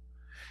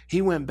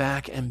 He went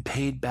back and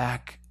paid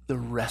back the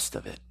rest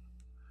of it.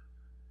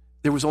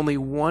 There was only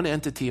one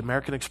entity,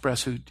 American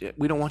Express, who,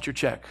 we don't want your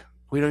check.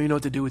 We don't even know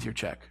what to do with your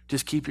check.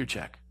 Just keep your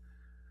check.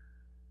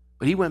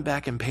 But he went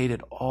back and paid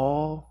it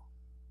all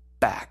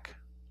back.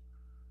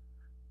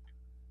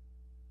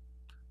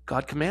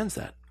 God commands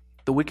that.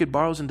 The wicked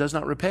borrows and does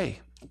not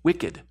repay.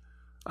 Wicked.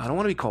 I don't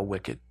want to be called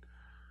wicked.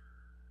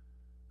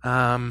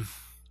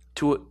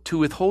 To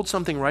withhold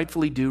something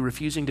rightfully due,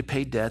 refusing to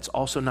pay debts,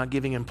 also not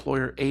giving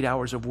employer 8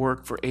 hours of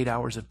work for 8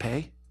 hours of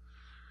pay,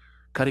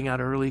 cutting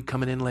out early,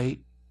 coming in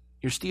late.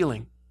 You're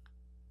stealing.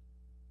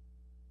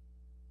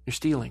 You're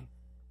stealing.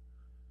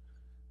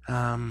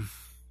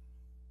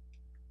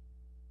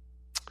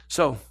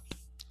 So,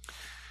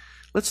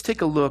 let's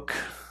take a look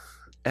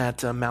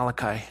at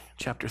Malachi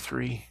chapter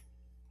 3.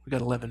 We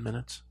got 11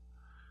 minutes.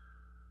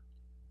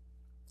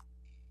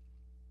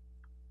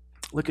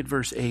 Look at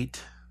verse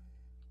 8.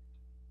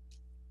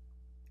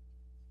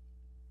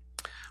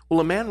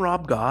 Will a man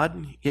rob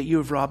God? Yet you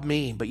have robbed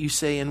me. But you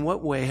say, in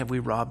what way have we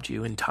robbed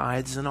you? In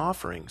tithes and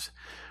offerings.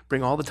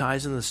 Bring all the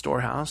tithes into the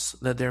storehouse,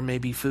 that there may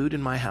be food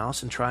in my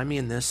house, and try me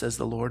in this, says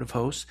the Lord of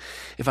hosts,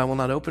 if I will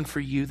not open for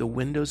you the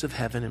windows of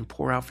heaven and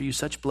pour out for you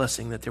such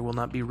blessing that there will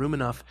not be room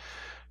enough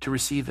to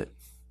receive it.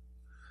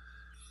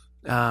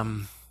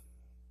 I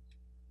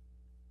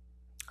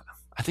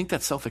think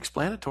that's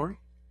self-explanatory.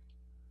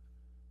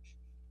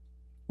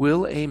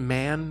 Will a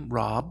man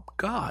rob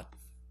God?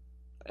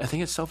 I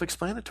think it's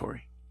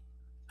self-explanatory.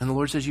 And the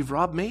Lord says, you've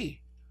robbed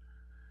me.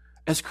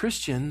 As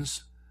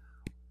Christians,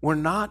 we're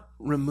not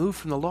removed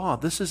from the law.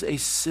 This is a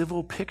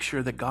civil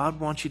picture that God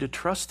wants you to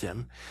trust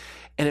him.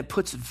 And it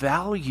puts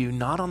value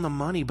not on the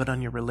money, but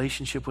on your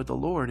relationship with the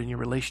Lord and your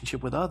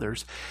relationship with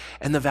others,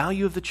 and the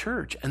value of the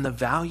church and the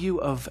value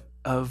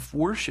of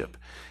worship.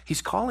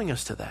 He's calling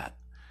us to that.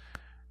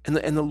 And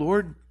the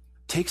Lord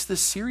takes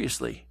this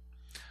seriously.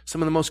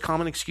 Some of the most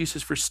common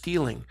excuses for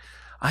stealing.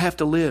 I have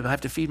to live. I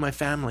have to feed my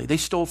family. They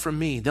stole from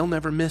me. They'll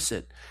never miss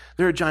it.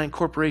 They're a giant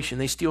corporation.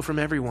 They steal from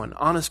everyone.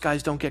 Honest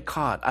guys don't get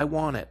caught. I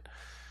want it.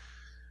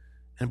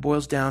 And it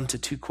boils down to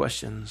two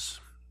questions.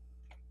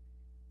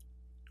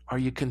 Are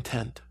you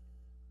content?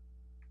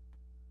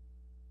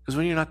 Because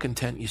when you're not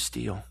content, you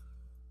steal.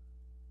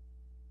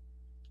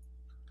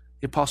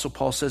 The Apostle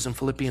Paul says in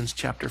Philippians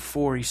chapter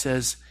 4, he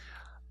says,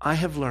 I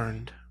have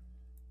learned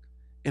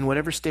in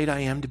whatever state I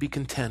am to be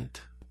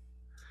content.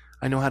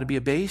 I know how to be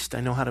abased,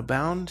 I know how to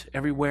abound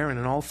everywhere, and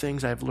in all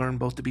things I have learned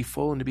both to be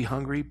full and to be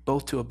hungry,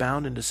 both to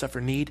abound and to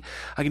suffer need.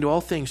 I can do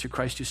all things through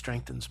Christ who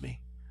strengthens me.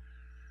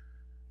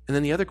 And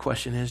then the other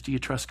question is, do you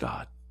trust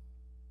God?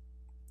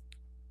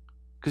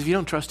 Because if you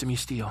don't trust him, you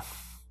steal.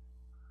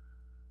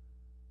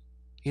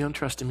 You don't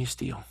trust him, you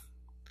steal.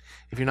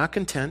 If you're not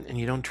content and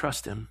you don't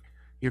trust him,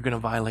 you're going to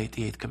violate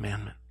the 8th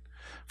commandment.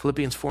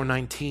 Philippians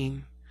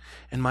 4:19,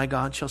 and my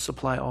God shall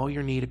supply all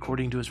your need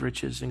according to his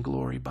riches and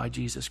glory by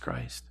Jesus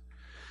Christ.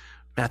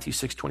 Matthew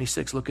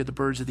 6:26, look at the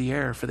birds of the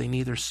air, for they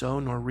neither sow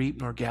nor reap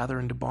nor gather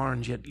into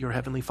barns, yet your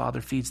heavenly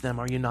Father feeds them.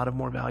 Are you not of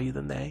more value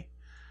than they?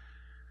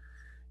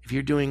 If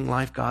you're doing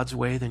life God's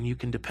way, then you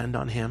can depend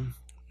on him,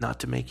 not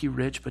to make you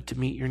rich, but to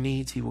meet your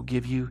needs. He will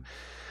give you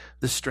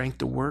the strength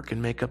to work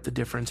and make up the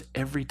difference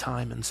every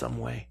time in some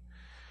way.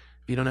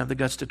 If you don't have the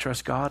guts to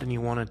trust God and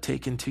you want to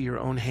take into your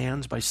own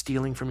hands by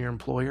stealing from your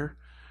employer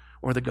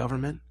or the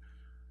government,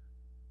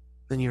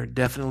 then you're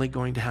definitely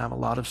going to have a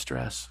lot of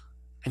stress.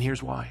 And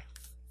here's why.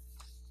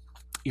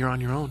 You're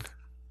on your own.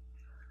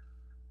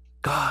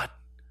 God,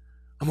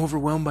 I'm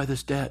overwhelmed by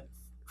this debt.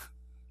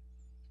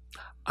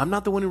 I'm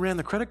not the one who ran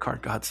the credit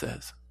card, God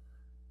says.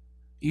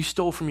 You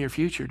stole from your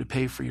future to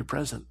pay for your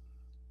present.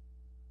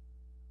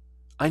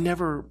 I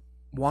never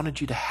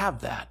wanted you to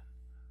have that.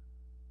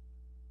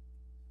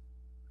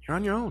 You're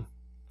on your own.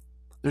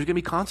 There's going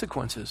to be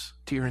consequences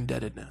to your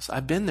indebtedness.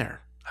 I've been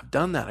there. I've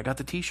done that. I got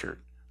the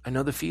t-shirt. I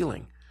know the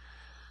feeling.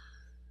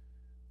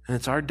 And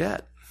it's our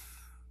debt.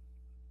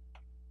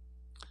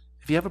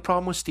 If you have a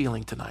problem with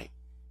stealing tonight,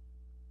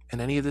 and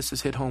any of this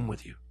has hit home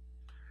with you,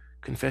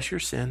 confess your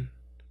sin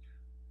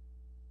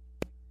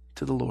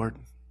to the Lord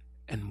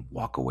and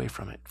walk away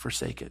from it.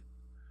 Forsake it.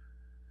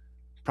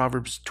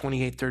 Proverbs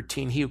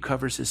 28:13, he who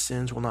covers his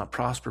sins will not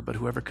prosper, but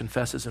whoever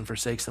confesses and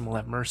forsakes them will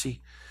have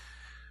mercy.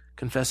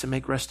 Confess and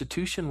make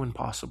restitution when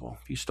possible.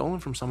 If you've stolen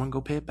from someone,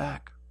 go pay it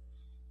back.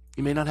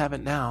 You may not have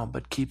it now,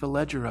 but keep a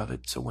ledger of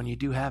it so when you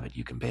do have it,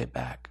 you can pay it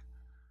back.